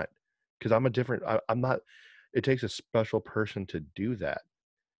 Probably not, because I'm not. It takes a special person to do that,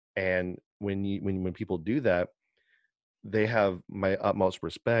 and when people do that, they have my utmost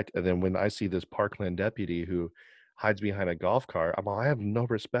respect. And then when I see this Parkland deputy who hides behind a golf cart, I have no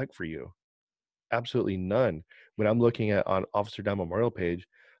respect for you, absolutely none. When I'm looking at on Officer Down Memorial page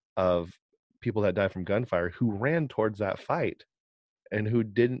of people that died from gunfire who ran towards that fight and who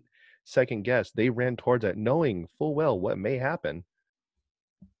didn't second guess, they ran towards it knowing full well what may happen,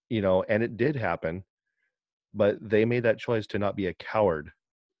 and it did happen, but they made that choice to not be a coward.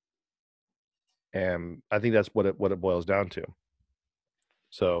 And I think that's what it boils down to.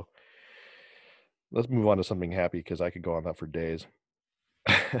 So let's move on to something happy, because I could go on that for days.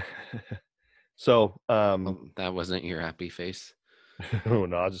 So That wasn't your happy face. oh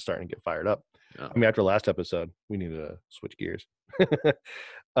no, I was just starting to get fired up. Oh. I mean, after last episode, we needed to switch gears.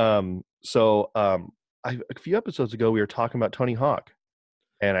 A few episodes ago, we were talking about Tony Hawk,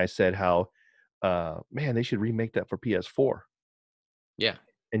 and I said how, man, they should remake that for PS4. Yeah.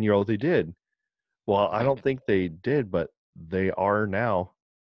 And they did. Well, I Right. don't think they did, but they are now,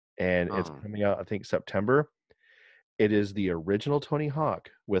 and it's Oh. coming out, I think, September. It is the original Tony Hawk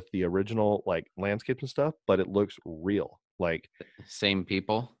with the original like landscapes and stuff, but it looks real. Like, Same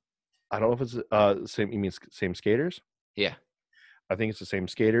people. I don't know if it's same. You mean same skaters? Yeah. I think it's the same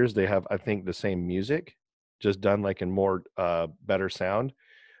skaters. They have, I think, the same music, just done like in more better sound.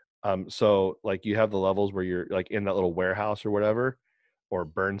 So like you have the levels where you're like in that little warehouse or whatever, or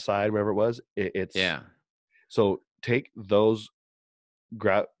Burnside, wherever it was. It's Yeah. So take those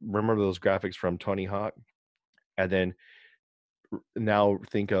remember those graphics from Tony Hawk, and then now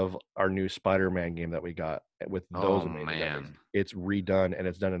think of our new Spider-Man game that we got with those Oh amazing graphics. man. It's redone and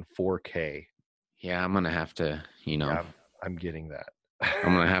it's done in 4K. Yeah, I'm gonna have to, Yeah, I'm getting that.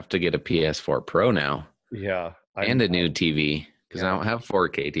 I'm gonna have to get a PS4 Pro now Yeah, and a new TV because I yeah. don't have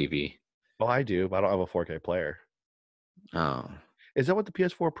 4K TV. Oh, I do, but I don't have a 4K player. Oh, Is that what the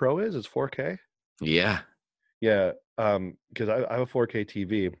PS4 Pro is? It's 4K? yeah. Yeah, because I have a 4K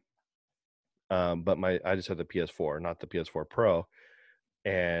TV, but I just have the PS4, not the PS4 Pro.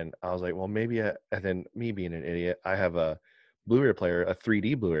 And I was like, well, and then me being an idiot, I have a Blu-ray player, a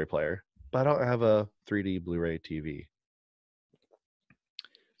 3D Blu-ray player, but I don't have a 3D Blu-ray TV.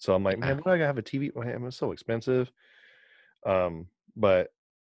 So I'm like, man, why do I gotta have a TV? Man, it's so expensive. But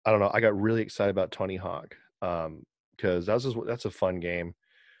I don't know. I got really excited about Tony Hawk because that's a fun game.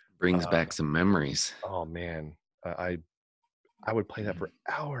 Brings back some memories. Oh man, I would play that for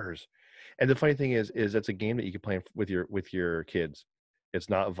hours. And the funny thing is that's a game that you can play with your kids. It's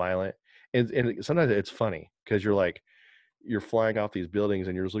not violent, and sometimes it's funny because you're flying off these buildings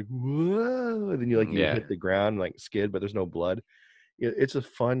and you're just like, whoa, and then you hit the ground and like skid, but there's no blood. It's a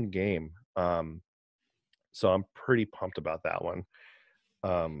fun game. So I'm pretty pumped about that one.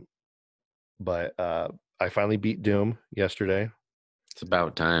 But I finally beat Doom yesterday. It's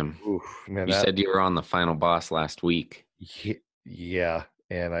about time. Oof, man, You said you were on the final boss last week. Yeah,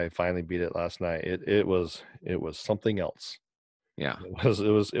 and I finally beat it last night. It was something else. Yeah.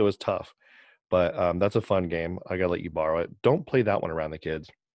 It was tough. But that's a fun game. I gotta let you borrow it. Don't play that one around the kids.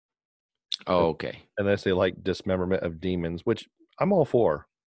 Oh, okay. Unless they like dismemberment of demons, which I'm all for,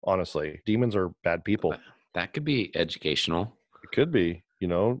 honestly. Demons are bad people. That could be educational. It could be,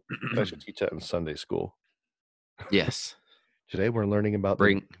 I should teach that in Sunday school. Yes. Today we're learning about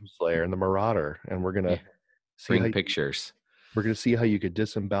the Slayer and the Marauder, and we're gonna bring pictures. We're gonna see how you could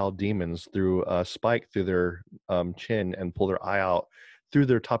disembowel demons through a spike through their chin and pull their eye out through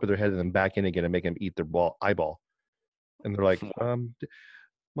their top of their head and then back in again and make them eat their eyeball. And they're like,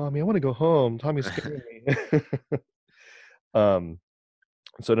 Mommy, I want to go home. Tommy's scaring me.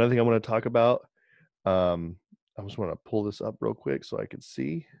 So another thing I want to talk about, I just want to pull this up real quick so I could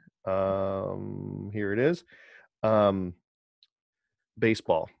see. Here it is.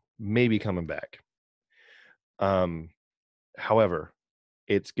 Baseball may be coming back. However,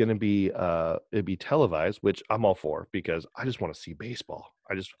 it's going to be it'd be televised, which I'm all for because I just want to see baseball.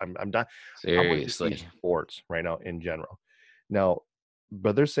 I'm done. Seriously. I want to see sports right now in general. Now,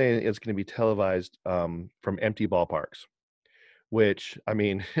 but they're saying it's going to be televised from empty ballparks, which I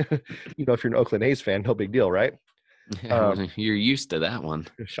mean, if you're an Oakland A's fan, no big deal, right? You're used to that one.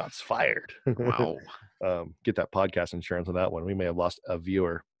 Shots fired. Wow. Get that podcast insurance on that one. We may have lost a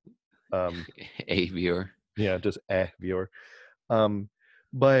viewer. A viewer. Yeah, just a viewer.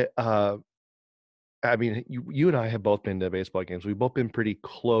 But I mean, you and I have both been to baseball games. We've both been pretty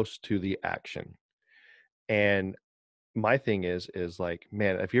close to the action. And my thing is like,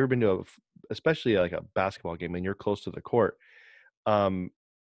 man, if you've ever been to especially like a basketball game and you're close to the court,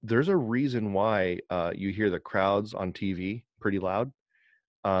 there's a reason why you hear the crowds on TV pretty loud,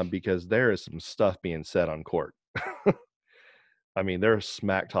 because there is some stuff being said on court. I mean, they're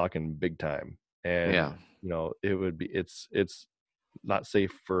smack talking big time, and Yeah. it's not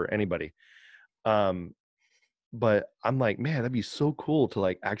safe for anybody. Um, but I'm like, man, that'd be so cool to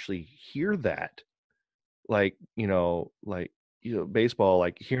like actually hear that, baseball,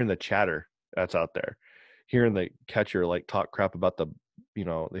 like hearing the chatter that's out there, hearing the catcher like talk crap about the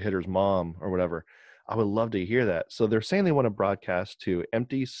hitter's mom or whatever. I would love to hear that. So they're saying they want to broadcast to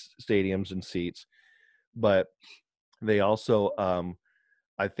empty stadiums and seats, but they also,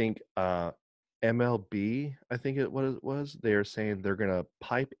 I think, MLB, I think it was, they are saying they're gonna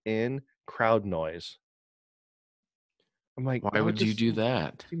pipe in crowd noise. I'm like, Why that would you just do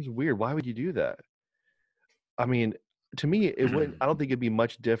that? seems weird. Why would you do that? I mean, to me, it wouldn't. I don't think it'd be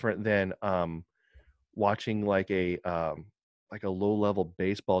much different than watching like a low level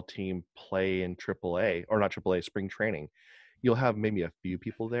baseball team play in AAA, or not AAA, spring training. You'll have maybe a few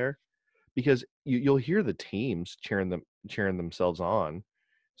people there because you'll hear the teams cheering themselves on.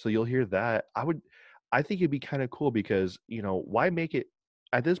 So you'll hear that. I think it'd be kind of cool because, why make it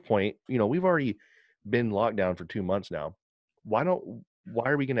at this point, we've already been locked down for 2 months now. Why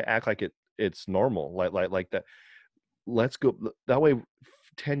are we going to act like it's normal? Like that. Let's go that way.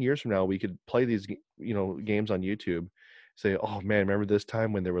 10 years from now, we could play these, games on YouTube, say, oh man, remember this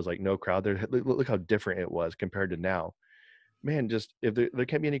time when there was like no crowd there? Look how different it was compared to now. Man, just if there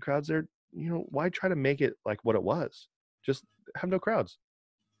can't be any crowds there, why try to make it like what it was? Just have no crowds,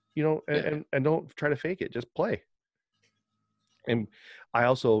 Yeah. and don't try to fake it. Just play. And I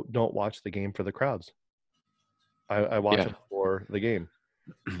also don't watch the game for the crowds. I watch Yeah. them for the game.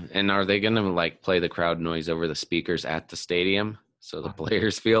 And are they going to like play the crowd noise over the speakers at the stadium so the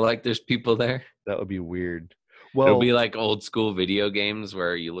players feel like there's people there? That would be weird. It'll Well, be like old school video games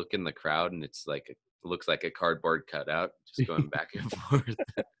where you look in the crowd and it's like it looks like a cardboard cutout just going back and forth.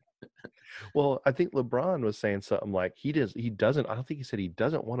 well, I think LeBron was saying something like he doesn't. I don't think he said he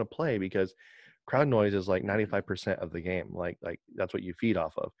doesn't want to play because crowd noise is like 95% of the game. Like that's what you feed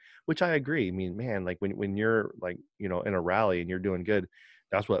off of, which I agree. I mean, man, like when you're like, in a rally and you're doing good,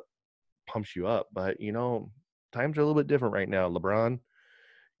 that's what pumps you up. But times are a little bit different right now, LeBron.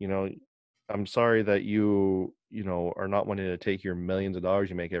 You know, I'm sorry that are not wanting to take your millions of dollars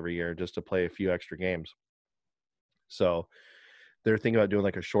you make every year just to play a few extra games. So they're thinking about doing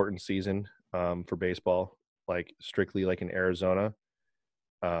like a shortened season for baseball, like strictly like in Arizona,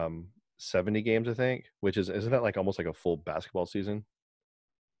 70 games, I think, which isn't that like almost like a full basketball season?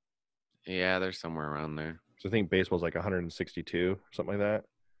 Yeah, they're somewhere around there. So I think baseball's like 162, something like that.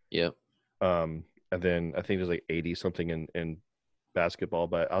 Yep. And then I think there's like 80 something in basketball.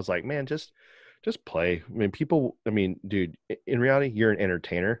 But I was like, man, just play. I mean, dude, in reality, you're an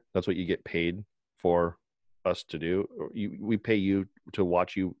entertainer. That's what you get paid for us to do. We pay you to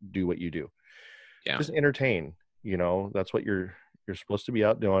watch you do what you do. Yeah. Just entertain. That's what you're supposed to be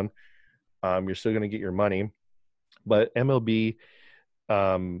out doing. You're still going to get your money. But MLB,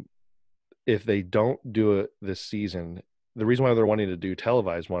 if they don't do it this season, the reason why they're wanting to do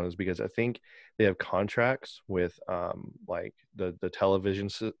televised one is because I think they have contracts with like the television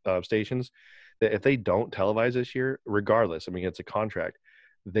stations that if they don't televise this year, regardless, I mean, it's a contract,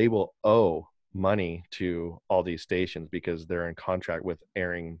 they will owe money to all these stations because they're in contract with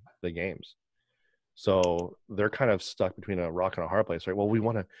airing the games. So they're kind of stuck between a rock and a hard place, right? Well, we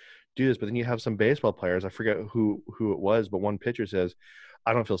want to do this, but then you have some baseball players. I forget who it was, but one pitcher says,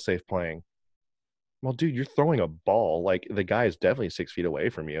 "I don't feel safe playing." Well, dude, you're throwing a ball. Like the guy is definitely 6 feet away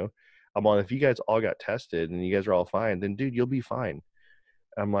from you. I'm on. If you guys all got tested and you guys are all fine, then dude, you'll be fine.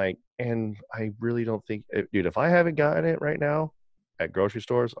 I'm like, and I really don't think, dude, if I haven't gotten it right now at grocery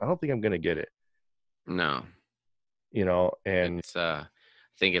stores, I don't think I'm gonna get it. No. And It's I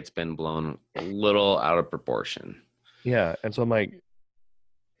think it's been blown a little out of proportion. yeah, and so I'm like,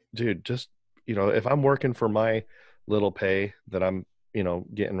 dude, just if I'm working for my little pay that I'm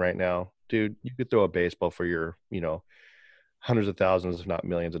getting right now, dude, you could throw a baseball for your hundreds of thousands, if not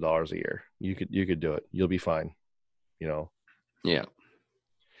millions of dollars a year. You could do it. You'll be fine. Yeah.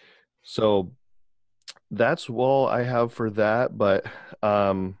 So that's all I have for that. But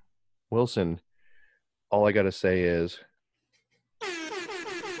Wilson, all I gotta say is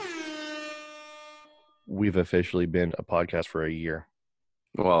we've officially been a podcast for a year.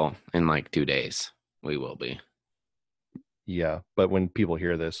 Well, in like 2 days, we will be. Yeah, but when people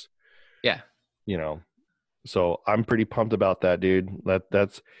hear this, Yeah. So I'm pretty pumped about that, dude.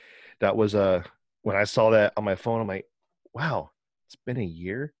 That was when I saw that on my phone, I'm like, wow, it's been a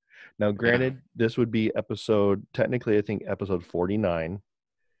year. Now, granted, this would be technically, I think episode 49.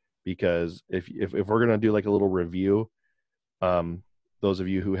 because if we're gonna do like a little review, those of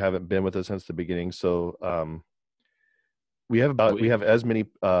you who haven't been with us since the beginning, so we have as many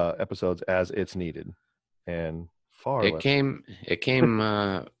episodes as it's needed, and far It less. came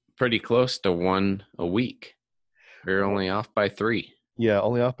pretty close to one a week. We were only off by 3. Yeah,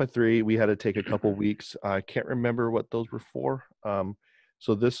 only off by 3. We had to take a couple weeks. I can't remember what those were for.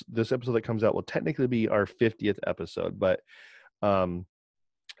 So this episode that comes out will technically be our 50th episode, but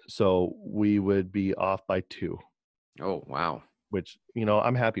so we would be off by 2, Oh wow. which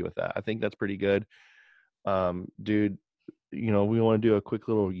I'm happy with that. I think that's pretty good. Dude, we want to do a quick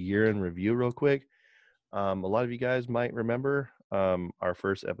little year in review real quick. A lot of you guys might remember our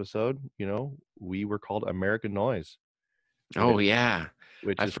first episode. We were called American Noise, Oh yeah.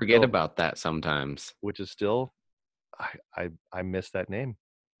 which I is forget still, about that sometimes. I miss that name.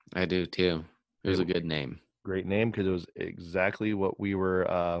 I do too. It was It a good name. Great name because it was exactly what we were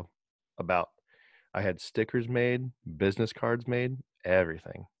about. I had stickers made, business cards made,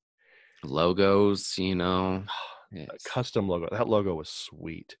 everything. Logos, A It's, custom logo. That logo was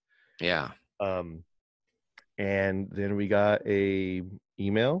sweet. yeah. And then we got a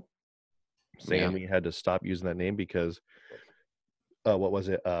email saying Yeah. we had to stop using that name because what was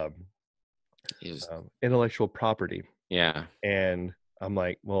it? Intellectual property. Yeah. And I'm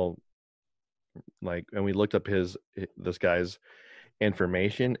like, well, and we looked up this guy's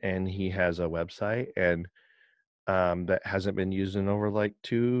information, and he has a website, and that hasn't been used in over like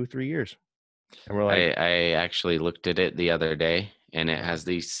 2-3 years. And we're like, I actually looked at it the other day, and it has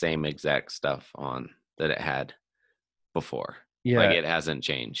the same exact stuff on that it had before. yeah. Like it hasn't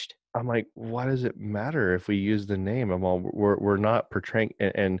changed. I'm like, why does it matter if we use the name? I'm all, we're not portraying,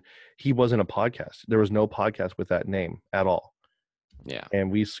 and he wasn't a podcast. There was no podcast with that name at all. Yeah.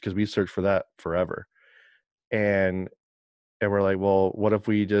 And because we searched for that forever, and we're like, well, what if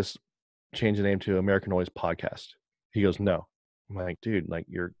we just change the name to American Noise Podcast? He goes, no. I'm like, dude, like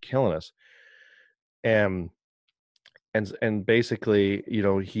you're killing us. And basically,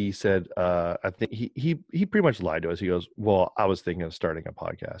 he said, I think he pretty much lied to us. He goes, well, I was thinking of starting a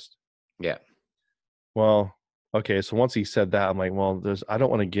podcast. Yeah. Well, okay. So once he said that, I'm like, well, I don't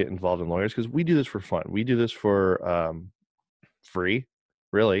want to get involved in lawyers because we do this for fun. We do this for free,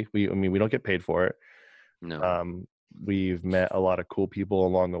 really. We don't get paid for it. No. We've met a lot of cool people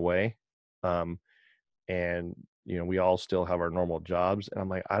along the way, and we all still have our normal jobs. And I'm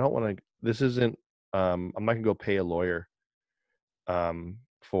like, I don't want to. This isn't. I'm not gonna go pay a lawyer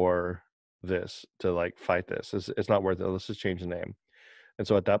for this to like fight this. It's not worth it. Let's just change the name. And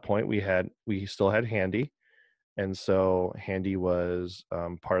so at that point, we still had Handy, and so Handy was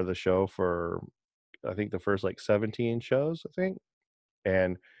part of the show for I think the first like 17 shows, I think.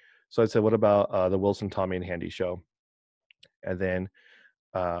 And so I said, what about the Wilson, Tommy, and Handy show? And then,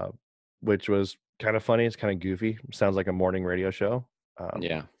 which was kind of funny. It's kind of goofy. Sounds like a morning radio show.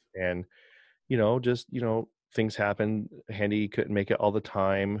 Yeah. And, just, things happen. Handy couldn't make it all the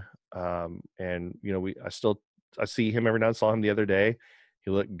time. And, I see him every now and saw him the other day. He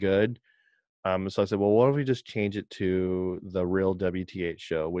looked good. So I said, well, what if we just change it to the Real WTH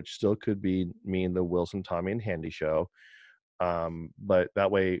show, which still could mean the Wilson, Tommy, and Handy show. But that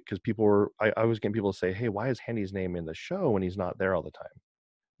way, because I was getting people to say, hey, why is Handy's name in the show when he's not there all the time?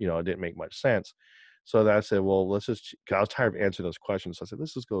 It didn't make much sense. So that I said, well, let's just, cause I was tired of answering those questions. So I said,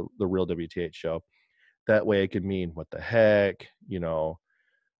 let's just go the Real WTH show. That way it could mean what the heck,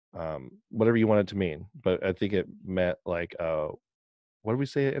 whatever you want it to mean. But I think it meant like, what did we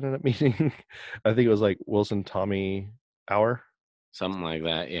say it ended up meaning? I think it was like Wilson Tommy Hour. Something like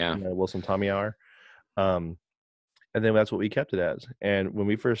that. Yeah. Wilson Tommy Hour. And then that's what we kept it as. And when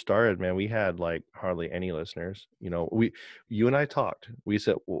we first started, man, we had like hardly any listeners. You and I talked. We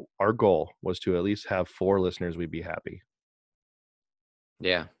said, well, our goal was to at least have 4 listeners. We'd be happy.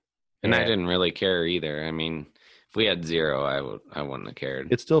 Yeah. And I didn't really care either. I mean, if we had 0, I wouldn't have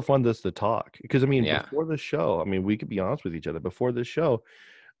cared. It's still fun just to talk because Yeah. before the show, we could be honest with each other. Before this show,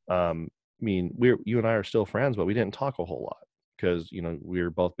 you and I are still friends, but we didn't talk a whole lot because we were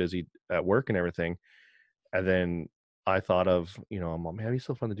both busy at work and everything. And then I thought of, Mom, man, it'd be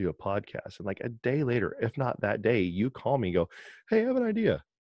so fun to do a podcast. And like a day later, if not that day, you call me and go, hey, I have an idea.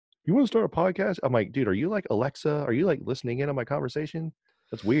 You want to start a podcast? I'm like, dude, are you like Alexa? Are you like listening in on my conversation?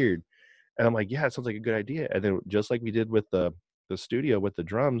 That's weird. And I'm like, yeah, it sounds like a good idea. And then just like we did with the studio with the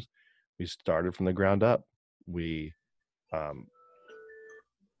drums, we started from the ground up. We,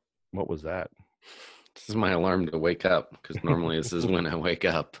 what was that? This is my alarm to wake up because normally this is when I wake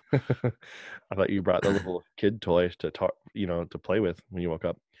up. I thought you brought the little kid toy to talk, to play with when you woke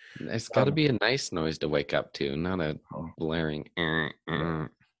up. It's got to be a nice noise to wake up to, not a blaring.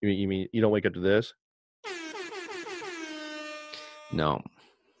 You mean you don't wake up to this? No,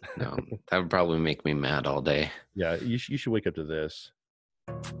 that would probably make me mad all day. Yeah, you should wake up to this.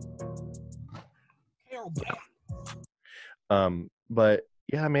 But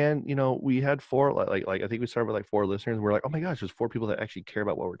yeah, man, we had four, like I think we started with like 4 listeners. We're like, oh my gosh, there's 4 people that actually care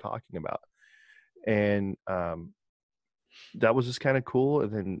about what we're talking about, and that was just kind of cool.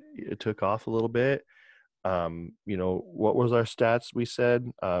 And then it took off a little bit. What was our stats? We said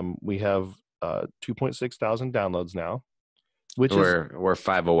we have 2.6 thousand downloads now, which is We're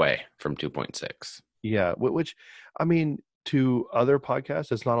 5 away from 2.6. yeah, which I mean, to other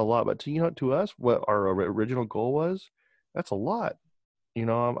podcasts, it's not a lot, but to us, what our original goal was, that's a lot.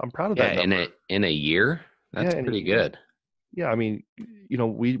 I'm proud of Yeah, that number. in a year, that's Yeah, in a pretty year. good. Yeah, I mean,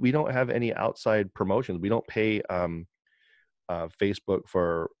 we don't have any outside promotions. We don't pay Facebook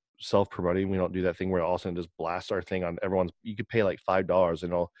for self-promoting. We don't do that thing where all of a sudden just blast our thing on everyone's. You could pay like $5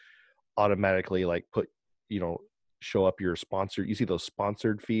 and it'll automatically like put, show up your sponsor. You see those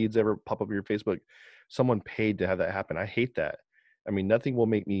sponsored feeds ever pop up on your Facebook? Someone paid to have that happen. I hate that. I mean, nothing will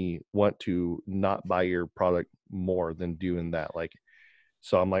make me want to not buy your product more than doing that. Like,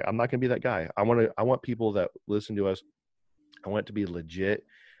 so I'm like, I'm not gonna be that guy. I want people that listen to us. I want it to be legit.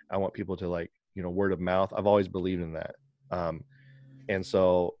 I want people to like, word of mouth. I've always believed in that. And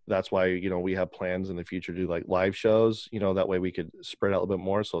so that's why, we have plans in the future to do like live shows, that way we could spread out a little bit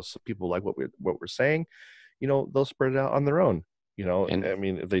more. So people like what we're saying, they'll spread it out on their own, And I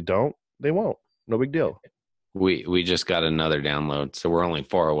mean, if they don't, they won't, no big deal. we just got another download, so we're only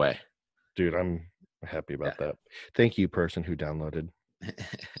 4 away. Dude, I'm happy about Yeah. that. Thank you, person who downloaded.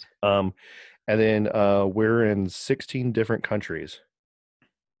 And then we're in 16 different countries,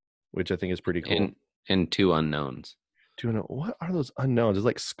 which I think is pretty cool. And 2 unknowns. What are those unknowns? It's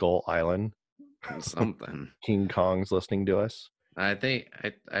like Skull Island. Something. King Kong's listening to us. I think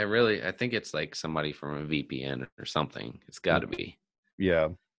I think it's like somebody from a VPN or something. It's got to be. Yeah.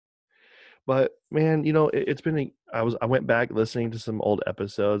 But man, it's been I went back listening to some old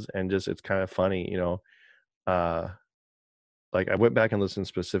episodes and just it's kind of funny, like I went back and listened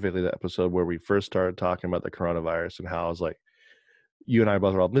specifically to the episode where we first started talking about the coronavirus and how I was like, you and I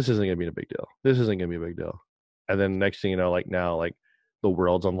both were all, this isn't gonna be a big deal. This isn't gonna be a big deal. And then next thing you know, like now, like the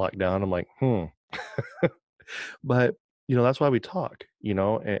world's on lockdown. I'm like, But that's why we talk,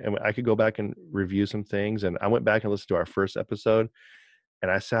 and I could go back and review some things. And I went back and listened to our first episode and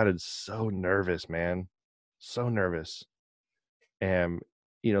I sounded so nervous, man. So nervous. And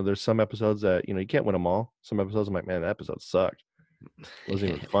there's some episodes that, you can't win them all. Some episodes I'm like, man, that episode sucked. It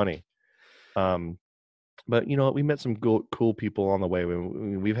wasn't even funny. But we met some cool people on the way.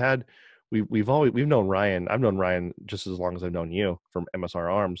 We've known Ryan. I've known Ryan just as long as I've known you from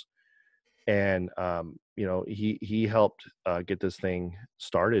MSR Arms. And he helped get this thing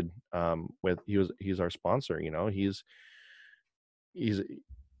started he's our sponsor.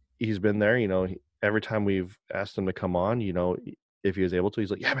 He's been there. Every time we've asked him to come on, if he was able to,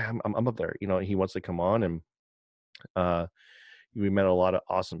 he's like, yeah, man, I'm up there. He wants to come on. And we met a lot of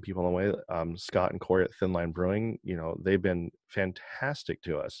awesome people on the way. Scott and Corey at Thin Line Brewing, they've been fantastic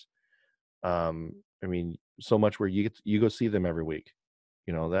to us. I mean, so much where you go see them every week.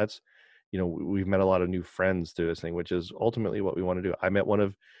 That's, we've met a lot of new friends through this thing, which is ultimately what we want to do. I met one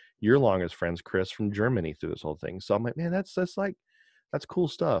of your longest friends, Chris, from Germany through this whole thing. So I'm like, man, that's cool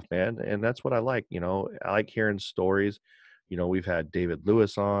stuff, man. And that's what I like. I like hearing stories. We've had David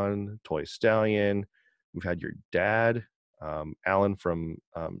Lewis on, Toy Stallion. We've had your dad, Alan from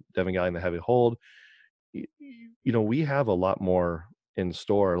Devon Guy and the Heavy Hold. We have a lot more in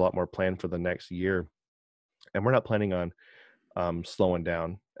store, a lot more planned for the next year. And we're not planning on slowing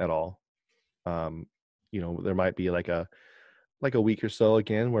down at all. There might be like a week or so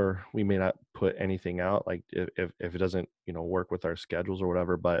again where we may not put anything out, like if it doesn't work with our schedules or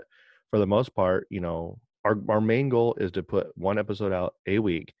whatever. But for the most part, our main goal is to put one episode out a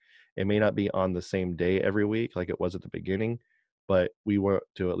week. It may not be on the same day every week like it was at the beginning, but we want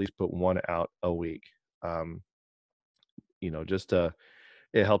to at least put one out a week. Just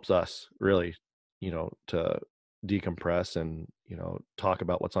it helps us really, to decompress and talk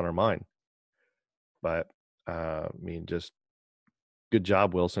about what's on our mind. But I mean, just good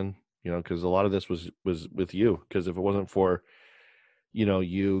job, Wilson. Because a lot of this was with you. Because if it wasn't for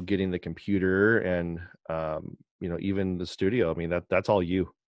you getting the computer and even the studio, I mean that's all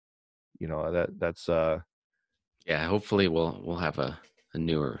you. That's Yeah, hopefully we'll have a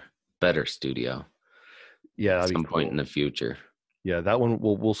newer, better studio. Yeah, at that'd some be point cool. in the future. Yeah, that one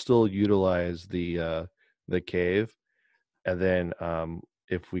we'll still utilize the cave, and then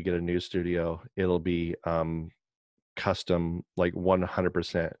if we get a new studio, it'll be custom, like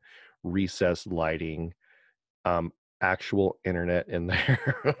 100% recessed lighting, actual internet in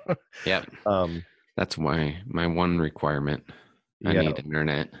there. Yep. um, That's my one requirement. I yeah. need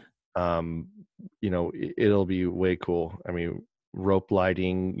internet. It'll be way cool. I mean, rope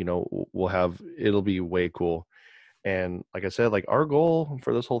lighting, it'll be way cool. And like I said, like our goal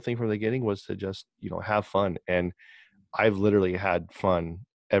for this whole thing from the beginning was to just, have fun. And I've literally had fun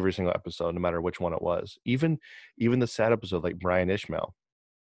every single episode, no matter which one it was. Even the sad episode, like Brian Ishmael.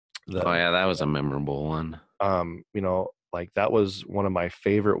 Oh yeah, that was a memorable one. Like that was one of my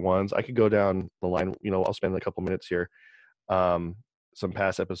favorite ones. I could go down the line, I'll spend a couple minutes here. Some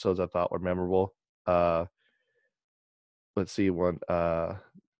past episodes I thought were memorable. Let's see one.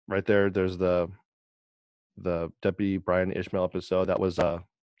 Right there's the Deputy Brian Ishmael episode. That was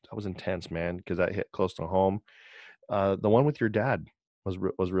intense, man, because that hit close to home. The one with your dad was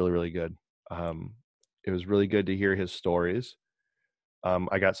really, really good. It was really good to hear his stories.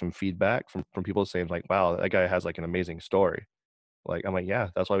 I got some feedback from people saying like, wow, that guy has like an amazing story. Like, I'm like, yeah,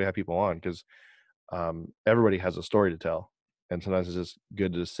 that's why we have people on, because everybody has a story to tell. And sometimes it's just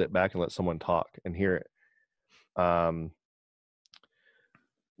good to just sit back and let someone talk and hear it.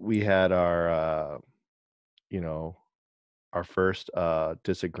 We had our first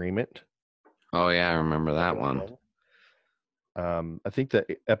disagreement. Oh yeah, I remember that one. I think the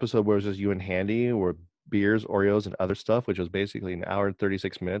episode where it was just you and Handy were beers, Oreos, and other stuff, which was basically an hour and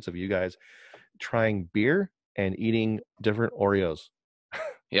 36 minutes of you guys trying beer and eating different Oreos.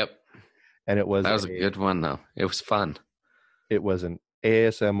 Yep. And that was a good one though. It was fun. It was an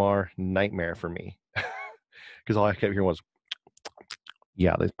ASMR nightmare for me because all I kept hearing was,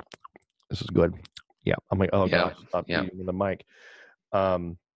 yeah, this is good. Yeah. I'm like, oh gosh, stop eating the mic.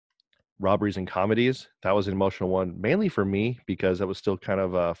 Robberies and comedies, that was an emotional one, mainly for me because that was still kind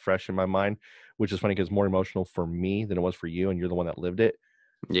of fresh in my mind, which is funny because more emotional for me than it was for you, and you're the one that lived it.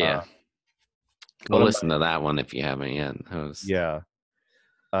 Yeah. Go listen to that one if you haven't yet. Yeah.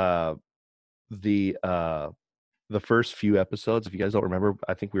 The first few episodes, if you guys don't remember,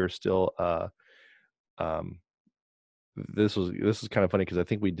 I think we were still this is kind of funny because I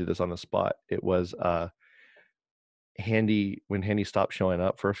think we did this on the spot. It was Handy, when Handy stopped showing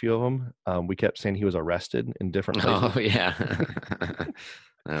up for a few of them, we kept saying he was arrested in different places. Oh yeah.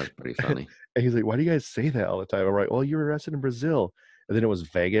 That was pretty funny. And he's like, why do you guys say that all the time? I'm like, well, you were arrested in Brazil. And then it was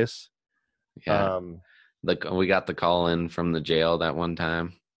Vegas. Yeah. We got the call in from the jail that one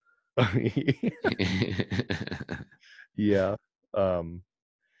time. Yeah. And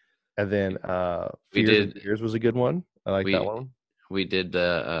then Fears was a good one. I like that one. We did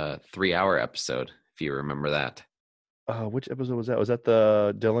the 3-hour episode, if you remember that. Which episode was that? Was that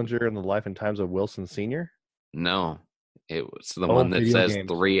the Dillinger and the Life and Times of Wilson Sr.? No. It was the one that says games.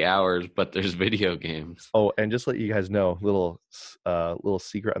 3 hours, but there's video games. Oh, and just let you guys know, little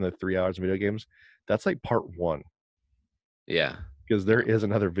secret on the 3 hours of video games. That's like part 1. Yeah. Because there is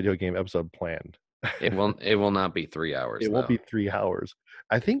another video game episode planned. It will not be 3 hours. It won't be 3 hours.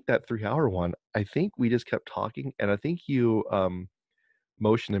 I think that 3-hour one, I think we just kept talking, and I think you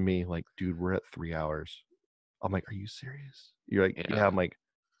motioned to me like, dude, we're at 3 hours. I'm like, are you serious? You're like, yeah. I'm like,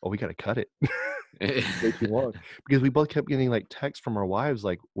 oh, we gotta cut it. Way too long. Because we both kept getting like texts from our wives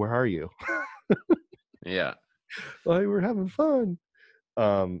like, where are you? Yeah. Like, we're having fun.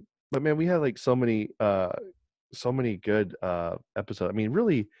 But man, we had like so many good episodes. I mean,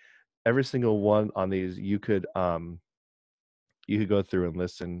 really every single one on these you could go through and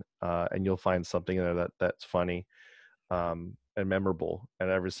listen, and you'll find something in there that's funny and memorable in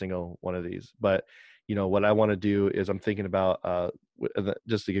every single one of these. But what I want to do is I'm thinking about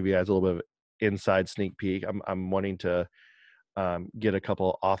just to give you guys a little bit of inside sneak peek. I'm wanting to get a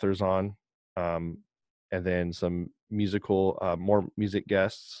couple authors on, and then some more music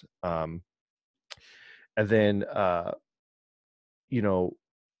guests, and then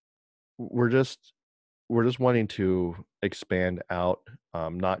we're just wanting to expand out,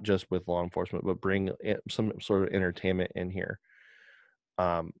 not just with law enforcement, but bring some sort of entertainment in here.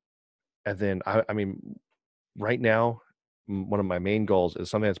 And then I mean, right now, one of my main goals is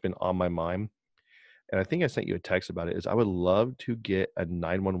something that's been on my mind, and I think I sent you a text about it, is I would love to get a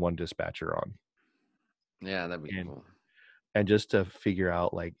 911 dispatcher on. Yeah, that'd be cool. And just to figure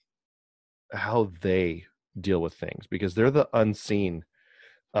out like how they deal with things, because they're the unseen.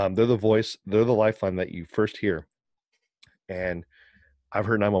 They're the voice, they're the lifeline that you first hear. And I've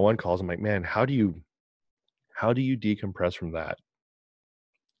heard 911 calls. I'm like, man, how do you decompress from that?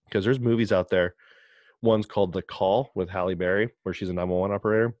 Because there's movies out there. One's called The Call with Halle Berry, where she's a 911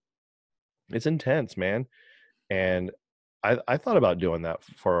 operator. It's intense, man. And I thought about doing that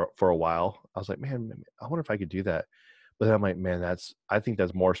for a while. I was like, man, I wonder if I could do that. But I'm like, man, I think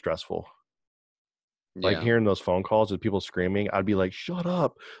that's more stressful. Like Yeah. hearing those phone calls with people screaming, I'd be like, shut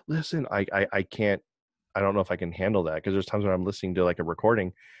up, listen. I can't, I don't know if I can handle that, because there's times when I'm listening to like a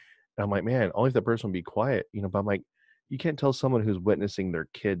recording and I'm like, man, only if that person would be quiet, but I'm like, you can't tell someone who's witnessing their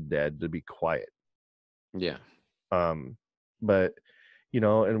kid dead to be quiet. Yeah. Um, but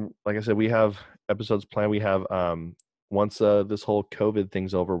and like I said, we have episodes planned. We have once this whole COVID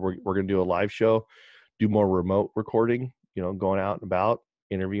thing's over, we're gonna do a live show, do more remote recording, going out and about,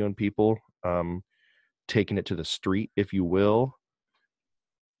 interviewing people, taking it to the street, if you will.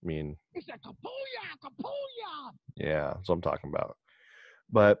 I mean, It's a kapooyah, kapooyah. yeah, that's what I'm talking about.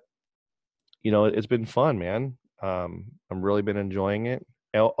 But it's been fun, man. I'm really been enjoying it.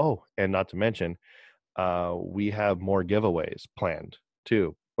 Oh, and not to mention, we have more giveaways planned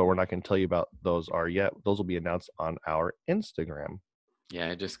too, but we're not going to tell you about those are yet. Those will be announced on our Instagram. Yeah,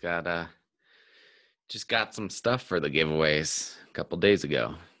 I just got some stuff for the giveaways a couple days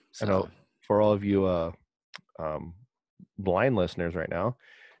ago. I know So for all of you blind listeners right now,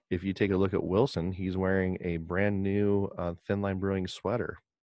 if you take a look at Wilson, he's wearing a brand new Thin Line Brewing sweater.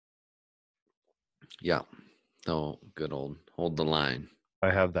 yeah. So good old hold the line.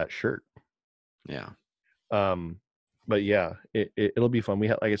 I have that shirt. Yeah. But yeah, it'll be fun. We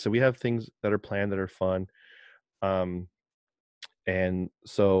have, like I said, we have things that are planned that are fun. And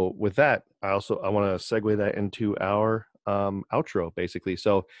so with that, I want to segue that into our outro, basically.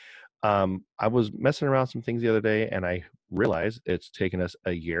 So I was messing around some things the other day, and I realized it's taken us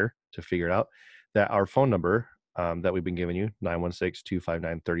a year to figure it out, that our phone number that we've been giving you,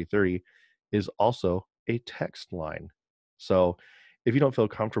 916-259-3030, is also a text line. So if you don't feel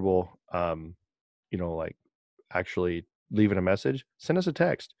comfortable, like actually leaving a message, send us a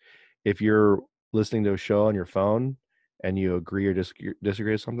text. If you're listening to a show on your phone and you agree or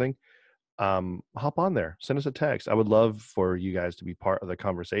disagree with something, hop on there, send us a text. I would love for you guys to be part of the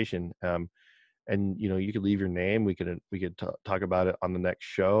conversation. And you could leave your name. We could talk about it on the next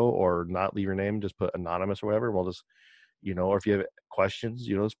show, or not leave your name, just put anonymous or whatever. We'll just, or if you have questions,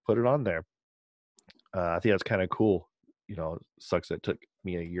 just put it on there. I think that's kind of cool. Sucks that it took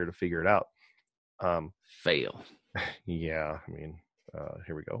me a year to figure it out. Fail. Yeah, I mean,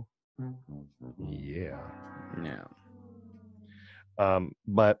 here we go. Yeah. Yeah.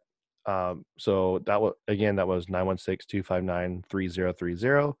 But so that was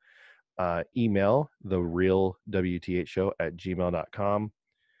 916-259-3030. Email therealwthshow@gmail.com.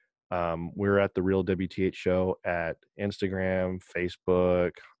 We're at the Real WTH Show at Instagram,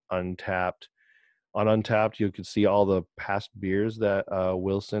 Facebook, Untapped. On Untapped, you can see all the past beers that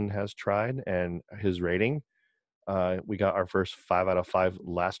Wilson has tried and his rating. We got our first 5 out of 5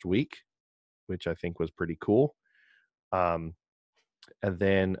 last week, which I think was pretty cool. And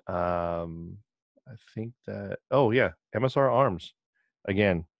then I think that, MSR Arms.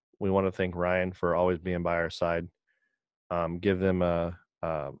 Again, we want to thank Ryan for always being by our side. Give them a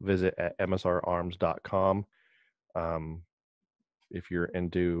visit at msrarms.com. If you're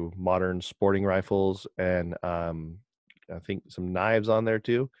into modern sporting rifles, and I think some knives on there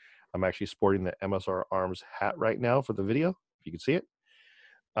too. I'm actually sporting the MSR Arms hat right now for the video, if you can see it.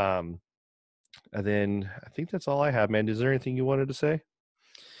 And then I think that's all I have, man. Is there anything you wanted to say?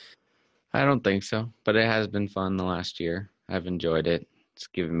 I don't think so, but it has been fun the last year. I've enjoyed it. It's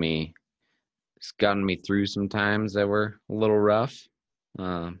gotten me through some times that were a little rough.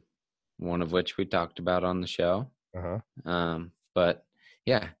 One of which we talked about on the show. But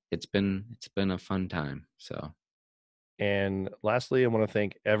yeah, it's been a fun time. So, and lastly, I want to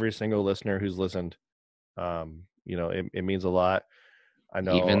thank every single listener who's listened. It means a lot. I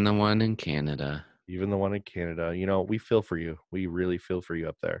know, even the one in Canada. We feel for you. We really feel for you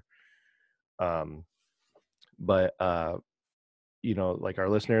up there. But like our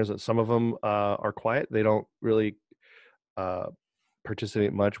listeners, some of them are quiet. They don't really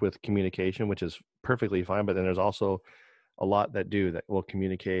participate much with communication, which is perfectly fine. But then there's also a lot that will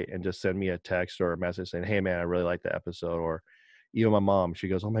communicate and just send me a text or a message saying, hey man, I really like the episode. Or even my mom, she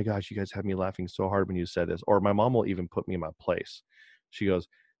goes, oh my gosh, you guys had me laughing so hard when you said this. Or my mom will even put me in my place. She goes,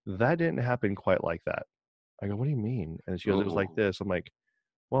 that didn't happen quite like that. I go, what do you mean? And she goes, it was like this. I'm like,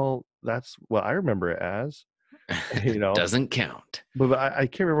 well, that's what I remember it as. Doesn't count. But I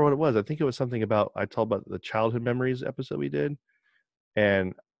can't remember what it was. I think it was something about, I told about the childhood memories episode we did.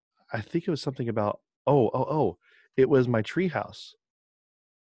 And I think it was something about, it was my tree house.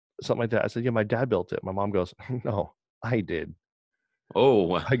 Something like that. I said, yeah, my dad built it. My mom goes, no, I did.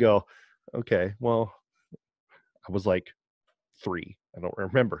 Oh. I go, okay, well, I was like 3. I don't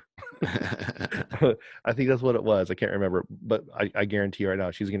remember. I think that's what it was. I can't remember. But I guarantee you right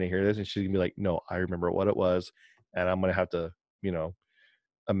now, she's going to hear this and she's going to be like, no, I remember what it was. and I'm gonna have to,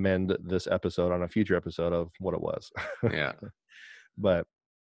 amend this episode on a future episode of what it was. Yeah. But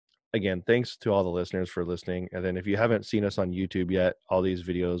again, thanks to all the listeners for listening. And then if you haven't seen us on YouTube yet, all these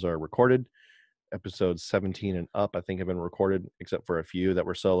videos are recorded. Episodes 17 and up, I think, have been recorded, except for a few that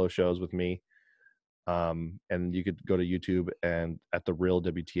were solo shows with me. And you could go to YouTube and at the Real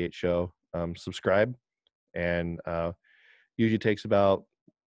WTH Show, subscribe. And usually takes about,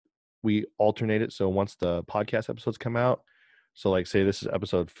 we alternate it. So once the podcast episodes come out, so like say this is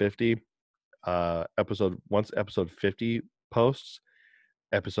episode 50, once episode 50 posts,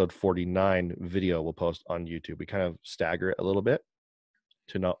 episode 49 video will post on YouTube. We kind of stagger it a little bit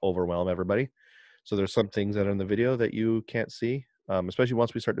to not overwhelm everybody. So there's some things that are in the video that you can't see, especially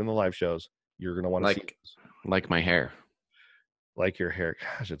once we start doing the live shows. You're going to want to see. Like my hair. Like your hair.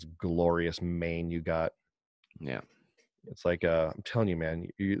 Gosh, it's glorious mane you got. Yeah. It's like, I'm telling you, man,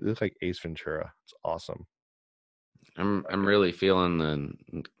 you look like Ace Ventura. It's awesome. I'm really feeling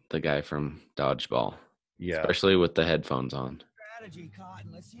the guy from Dodgeball. Yeah. Especially with the headphones on. Strategy,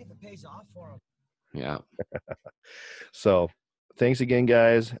 Cotton. Let's see if it pays off for him. Yeah. So thanks again,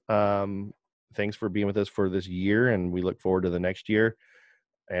 guys. Thanks for being with us for this year, and we look forward to the next year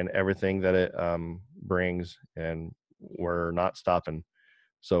and everything that it brings, and we're not stopping.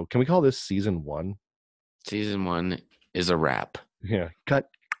 So can we call this season 1? Season 1 is a wrap. Yeah. Cut.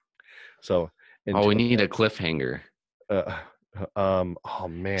 So we need a cliffhanger. Oh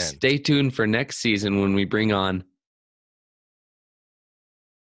man. Stay tuned for next season when we bring on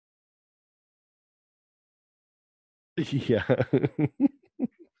Yeah.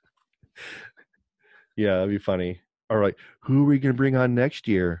 Yeah, that'd be funny. All right, who are we gonna bring on next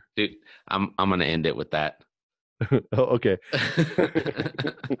year? Dude, I'm gonna end it with that. Oh, okay.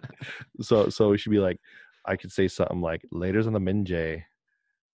 So we should be like, I could say something like "Laters on the Minjay."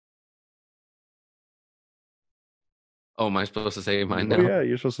 Oh, am I supposed to say mine now? Oh yeah,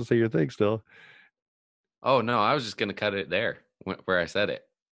 you're supposed to say your thing still. Oh no, I was just gonna cut it there where I said it,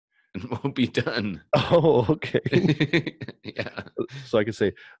 and we'll be done. Oh, okay. Yeah. So I could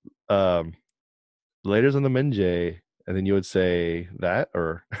say, "Laters on the Minjay," and then you would say that,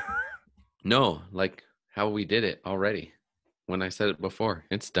 or No, like how we did it already. When I said it before,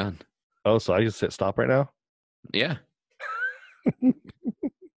 it's done. oh, so I just hit stop right now. Yeah.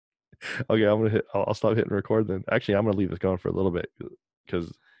 Okay, I'll stop hitting record then. Actually, I'm gonna leave this going for a little bit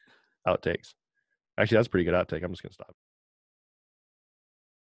because outtakes. Actually, that's a pretty good outtake. I'm just gonna stop.